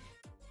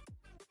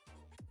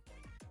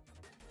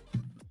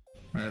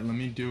Alright, let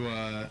me do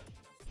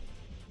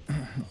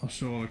I'll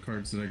show all the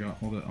cards that I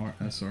got, all the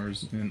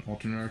SRs and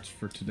alternate arts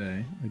for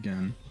today,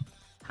 again.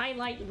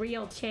 highlight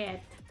reel,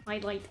 chat.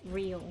 Highlight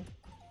reel.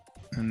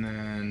 And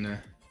then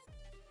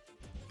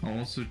I'll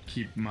also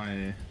keep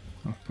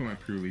I'll put my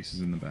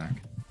pre-releases in the back.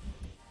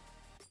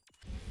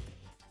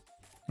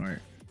 Alright.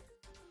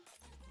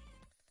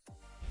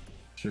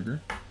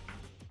 Sugar.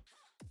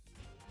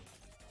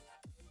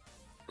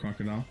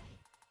 Crocodile.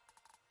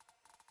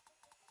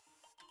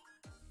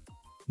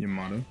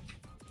 Yamato.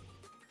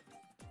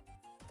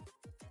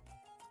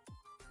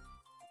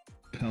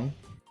 Pell.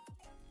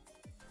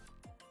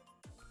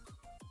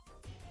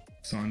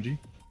 Sanji.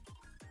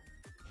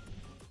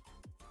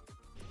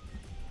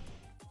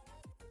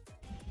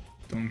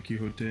 Don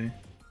Quixote.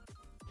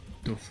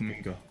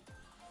 Doflamingo.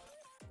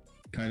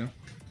 Kaido.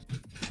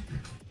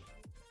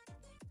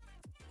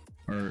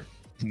 Or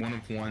one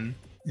of one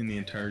in the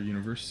entire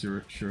universe.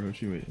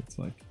 Shirohoshi. Wait, it's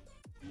like.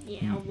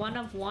 Yeah, one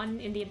of one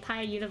in the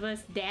entire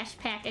universe. Dash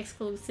pack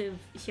exclusive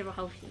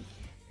Shirahoshi.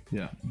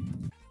 Yeah.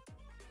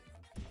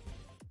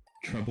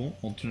 Treble,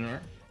 alternate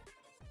art.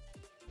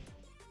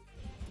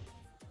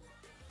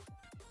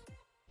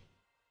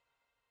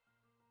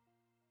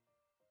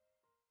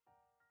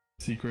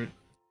 Secret,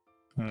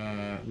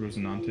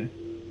 Rosinante.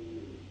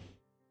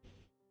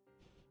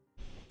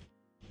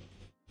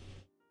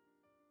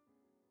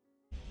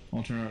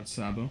 Alternate art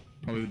Sabo.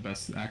 Probably the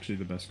best, actually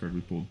the best card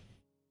we pulled.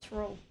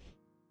 Troll.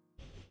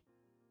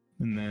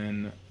 And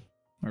then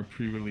our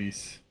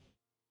pre-release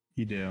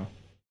Ideo,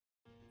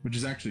 which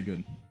is actually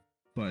good,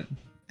 but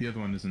the other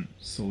one isn't.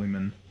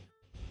 Suleiman.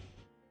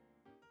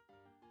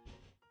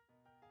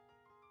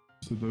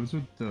 So those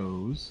are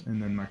those, and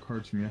then my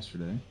cards from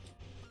yesterday.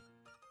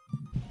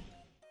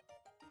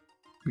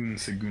 Un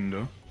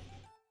segundo.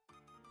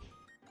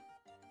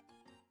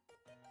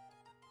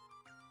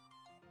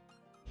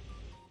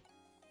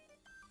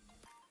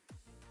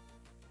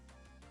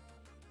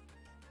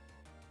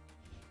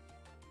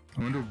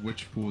 I wonder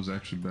which pool is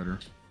actually better.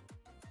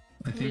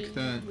 I think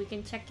that we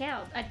can check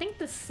out. I think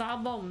the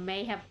Sabo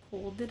may have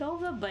pulled it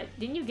over, but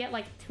didn't you get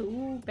like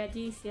 2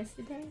 veggies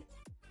yesterday?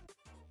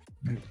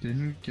 I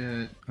didn't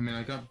get. I mean,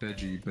 I got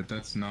veggie, but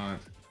that's not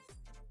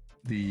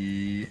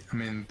the. I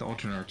mean, the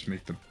alternate arts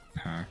make the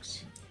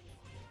packs.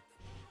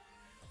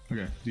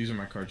 Okay, these are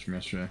my cards from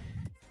yesterday.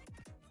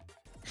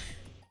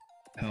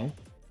 Hell.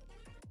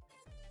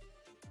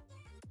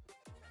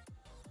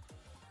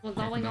 We're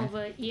going no.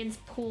 over Ian's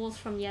pools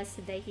from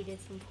yesterday. He did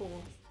some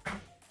pools.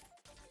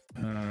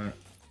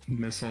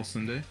 Miss All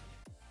Sunday.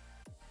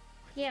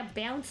 Yeah,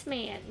 Bounce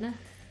Man.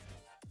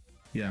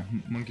 Yeah,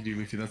 Monkey D.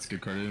 Leafy, that's a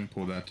good card. I didn't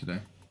pull that today.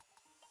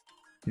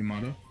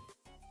 Yamato.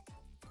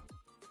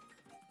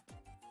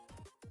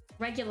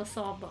 Regular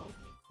Sabo.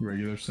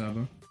 Regular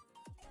Sabo.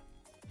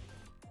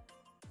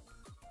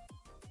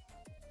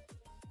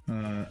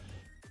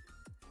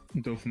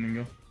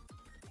 Doflamingo.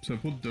 So I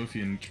pulled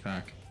Dofi in each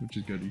pack, which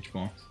is good, each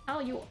box. Oh,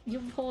 you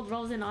pulled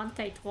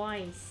Rosinante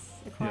twice.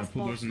 Yeah, I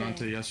pulled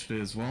Rosinante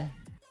yesterday as well.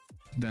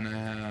 Then I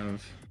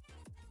have...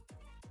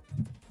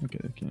 Okay,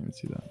 I can't even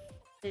see that.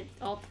 The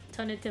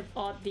alternative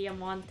Odd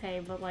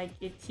Diamante, but like,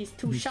 he's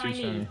too He's shiny.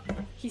 too shiny.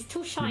 He's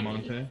too shiny.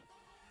 Diamante.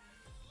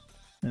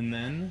 And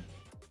then...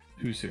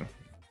 Husu.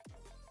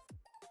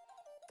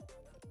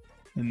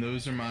 And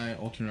those are my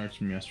alternate arts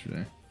from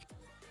yesterday.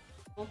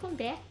 Welcome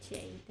back,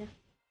 Jade.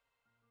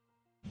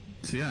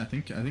 So yeah, I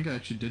think I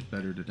actually did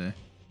better today.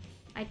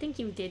 I think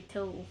you did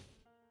too.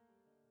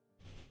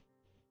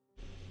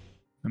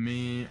 I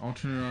mean,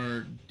 alternate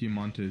art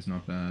Diamante is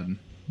not bad.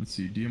 Let's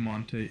see,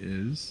 Diamante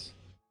is...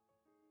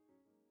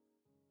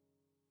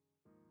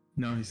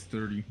 No, he's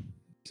 30.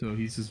 So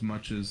he's as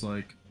much as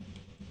like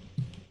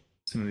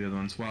some of the other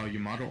ones. Wow,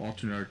 Yamato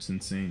alternate art's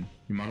insane.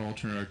 Yamato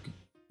alternate art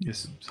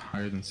is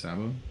higher than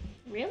Sabo.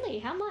 Really?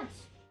 How much?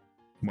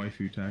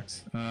 Waifu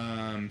tax.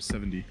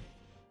 70.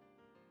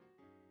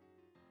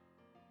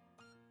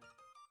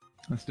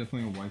 That's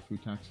definitely a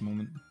waifu tax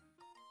moment.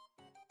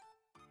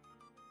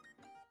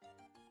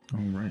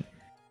 Alright.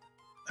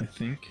 I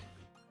think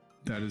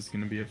that is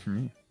gonna be it for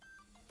me.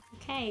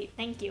 Okay,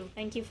 thank you.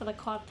 Thank you for the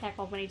card pack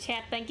opening.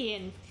 Chat, thank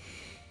you.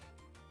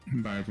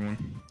 Bye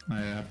everyone. I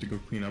have to go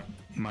clean up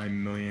my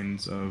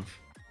millions of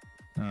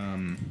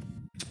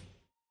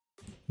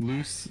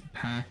loose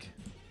pack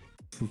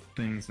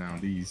things now.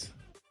 These.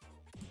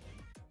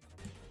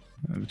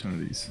 I have a ton of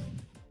these.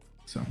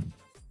 So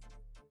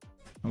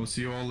I will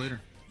see you all later.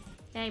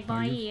 Hey,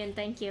 bye Ian,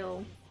 thank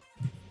you.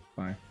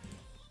 Bye.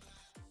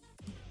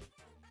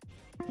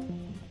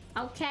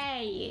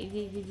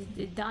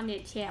 Okay, done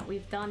it, chat.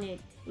 We've done it.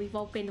 We've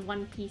opened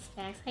One Piece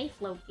packs. Hey,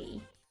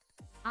 Floki.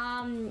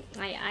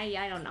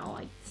 I don't know.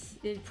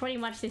 Pretty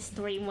much this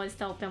stream was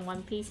to open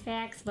One Piece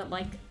packs, but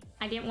like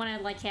I didn't want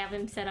to like have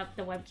him set up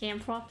the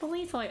webcam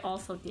properly, so I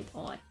also did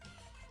odd.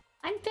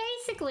 I'm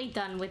basically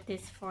done with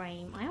this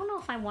frame. I don't know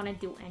if I want to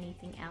do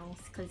anything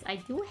else because I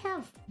do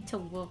have to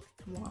work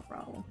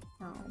tomorrow.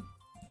 So.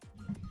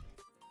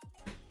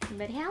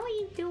 But how are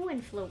you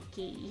doing,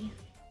 Floki?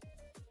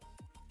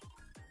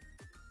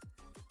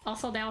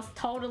 Also, that was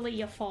totally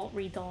your fault,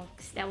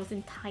 Redux. That was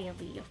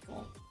entirely your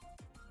fault.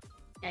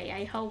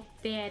 I hope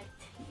that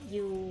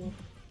you...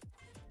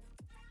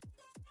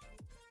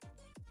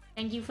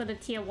 Thank you for the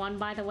tier 1,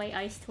 by the way,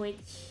 Ice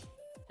Twitch,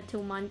 for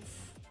 2 months.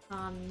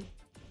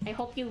 I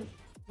hope you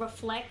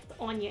reflect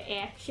on your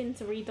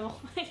actions, Redux.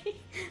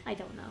 I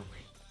don't know.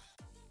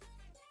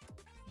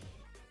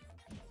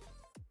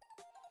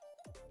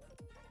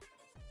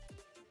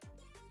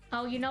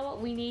 Oh, you know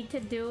what we need to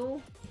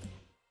do?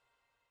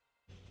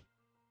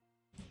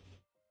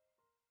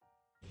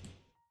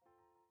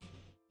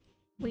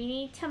 We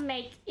need to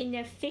make an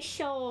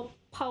official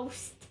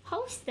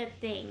poster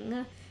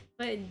thing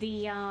for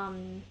the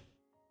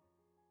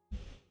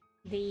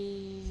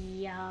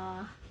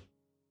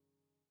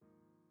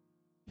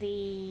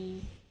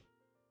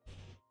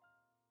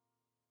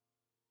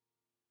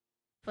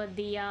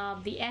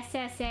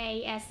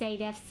SSA, S8,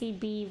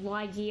 FCB,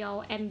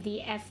 YGO,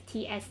 MD,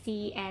 FT,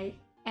 SC,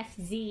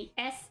 FZ,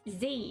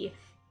 SZ,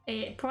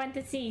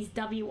 parentheses,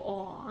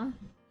 WR.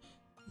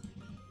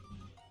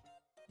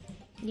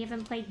 You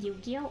haven't played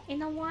Yu-Gi-Oh!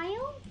 In a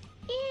while?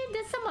 Yeah,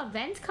 there's some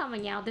events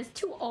coming out. There's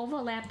 2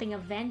 overlapping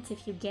events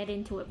if you get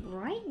into it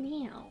right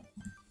now.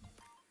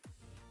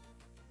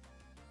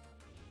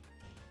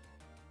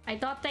 I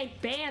thought they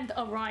banned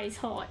Arise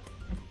Hot.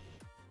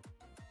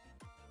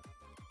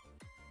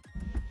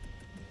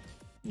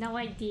 No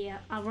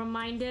idea. A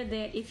reminder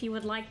that if you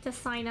would like to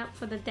sign up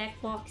for the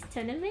Deckbox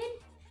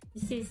tournament,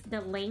 this is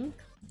the link.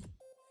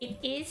 It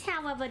is,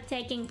 however,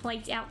 taking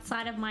place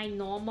outside of my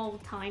normal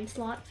time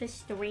slot for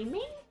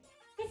streaming.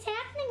 It's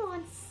happening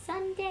on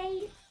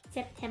Sunday,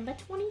 September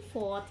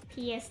 24th,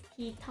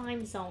 PST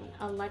time zone,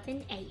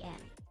 11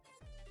 AM.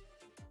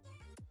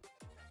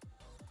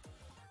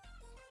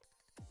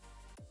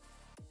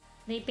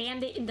 They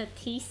banned it in the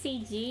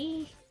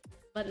TCG,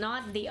 but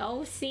not the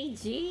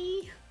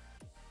OCG.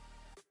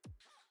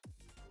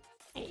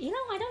 You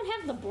know, I don't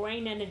have the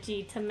brain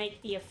energy to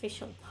make the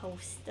official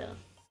poster.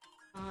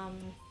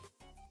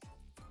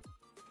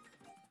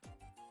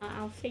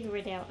 I'll figure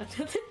it out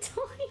another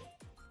time.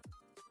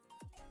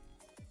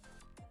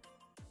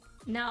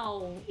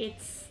 No,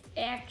 it's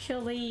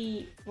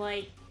actually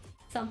like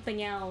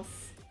something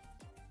else.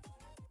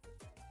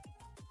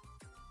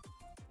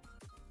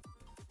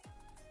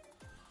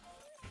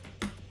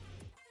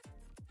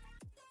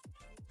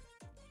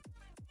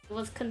 It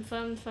was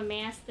confirmed for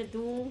Master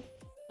Duel,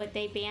 but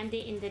they banned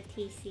it in the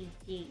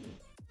TCG.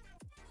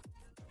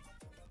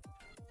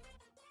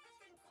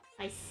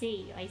 I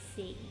see, I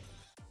see.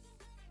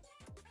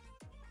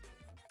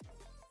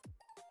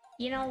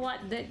 You know what?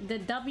 The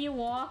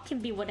WR can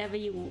be whatever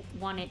you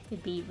want it to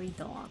be,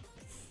 Redux.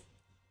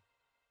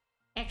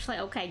 Actually,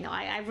 okay, no,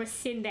 I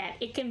rescind that.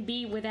 It can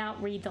be without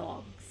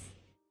Redux.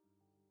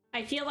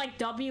 I feel like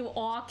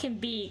WR can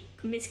be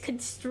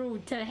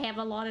misconstrued to have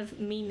a lot of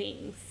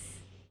meanings.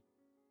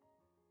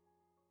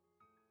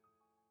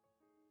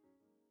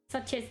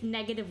 Such as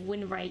negative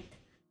win rate.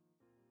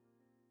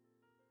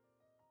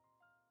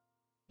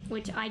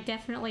 Which I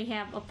definitely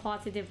have a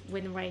positive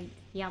win rate.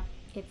 Yep,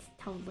 it's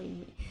totally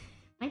me.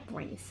 My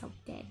brain is so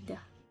dead.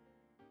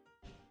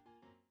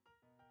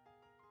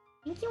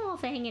 Thank you all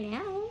for hanging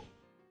out.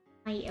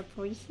 I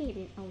appreciate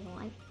it a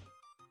lot.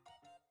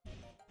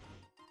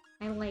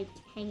 I like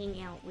hanging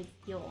out with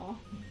y'all.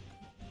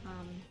 I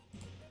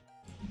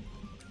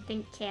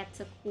think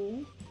cats are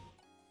cool.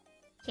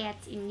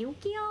 Cats in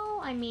Yu-Gi-Oh!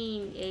 I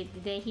mean,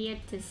 they're here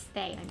to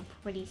stay. I'm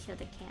pretty sure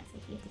the cats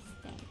are here to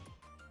stay.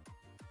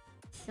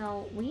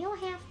 So, we'll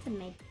have to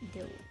make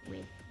do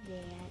with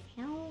that.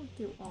 How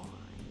do I...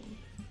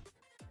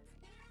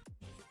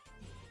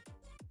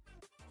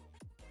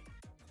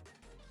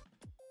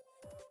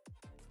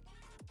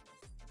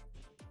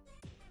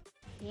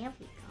 There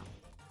we go.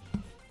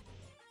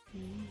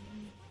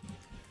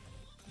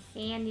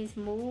 Sand is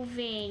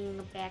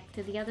moving back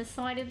to the other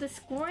side of the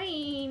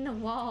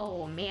screen.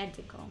 Whoa,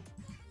 magical.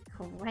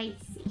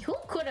 Crazy. Who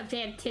could have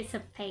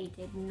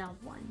anticipated? No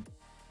one.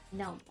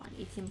 No one.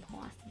 It's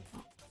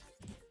impossible.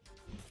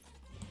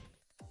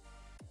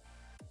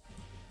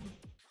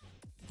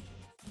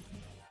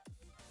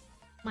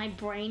 My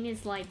brain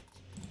is like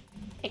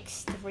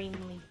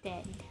extremely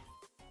dead.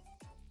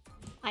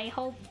 I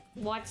hope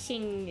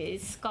watching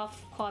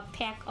Scuff card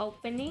pack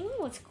opening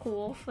was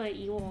cool for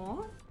you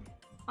all.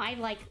 I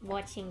like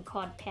watching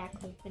card pack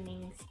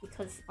openings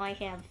because I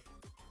have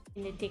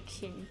an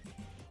addiction.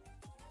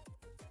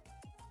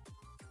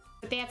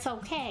 But that's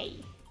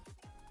okay.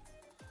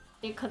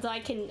 Because I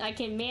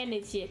can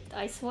manage it,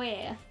 I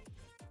swear.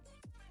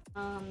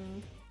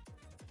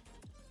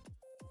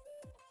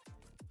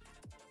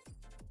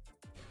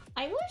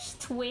 I wish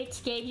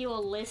Twitch gave you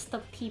a list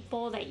of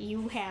people that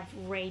you have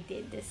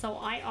rated, so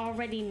I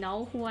already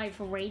know who I've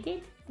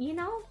rated, you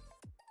know?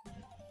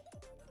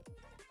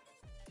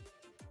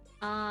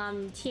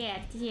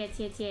 Chat.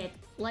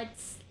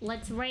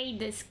 Let's raid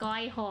the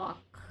Skyhawk.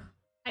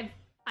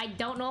 I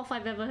don't know if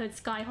I've ever heard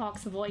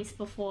Skyhawk's voice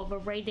before. We're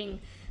raiding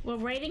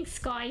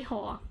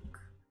Skyhawk,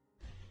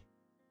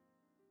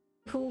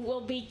 who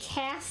will be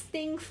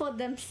casting for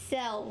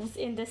themselves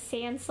in the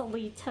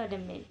Salie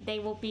tournament. They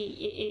will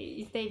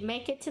be, if they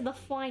make it to the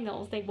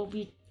finals, they will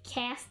be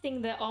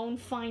casting their own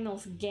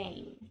finals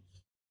game.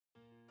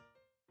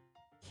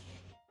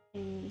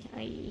 And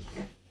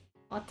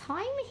our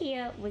time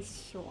here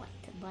was short,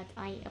 but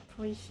I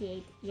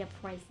appreciate your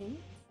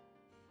presence,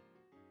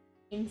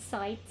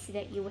 insights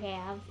that you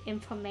have,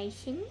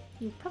 information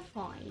you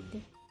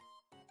provide.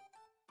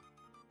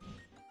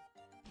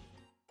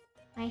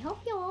 I hope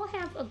you all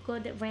have a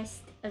good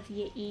rest of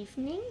your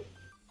evening.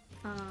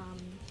 I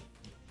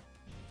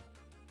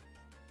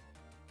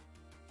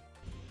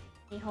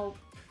hope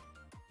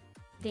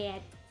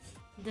that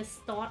the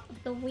start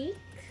of the week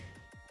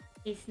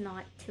is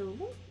not too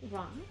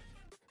rough.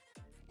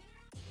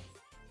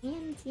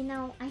 And, you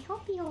know, I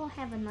hope you all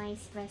have a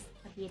nice rest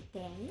of your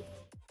day,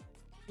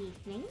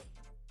 evening,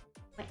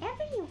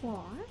 wherever you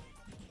are.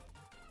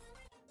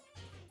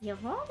 You're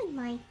all in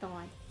my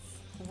thoughts.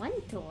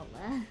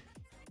 $1.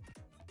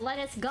 Let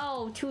us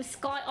go to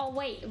Sky. Oh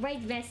wait,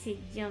 raid message.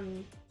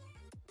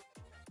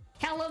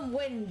 Tell him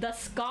when the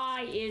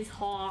sky is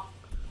hawk.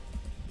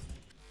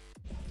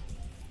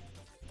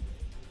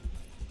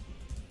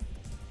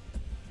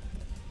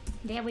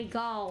 There we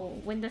go.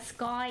 When the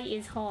sky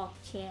is hawk,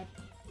 chat.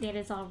 That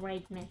is our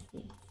raid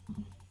message.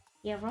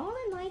 You're all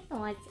in my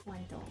thoughts. $1.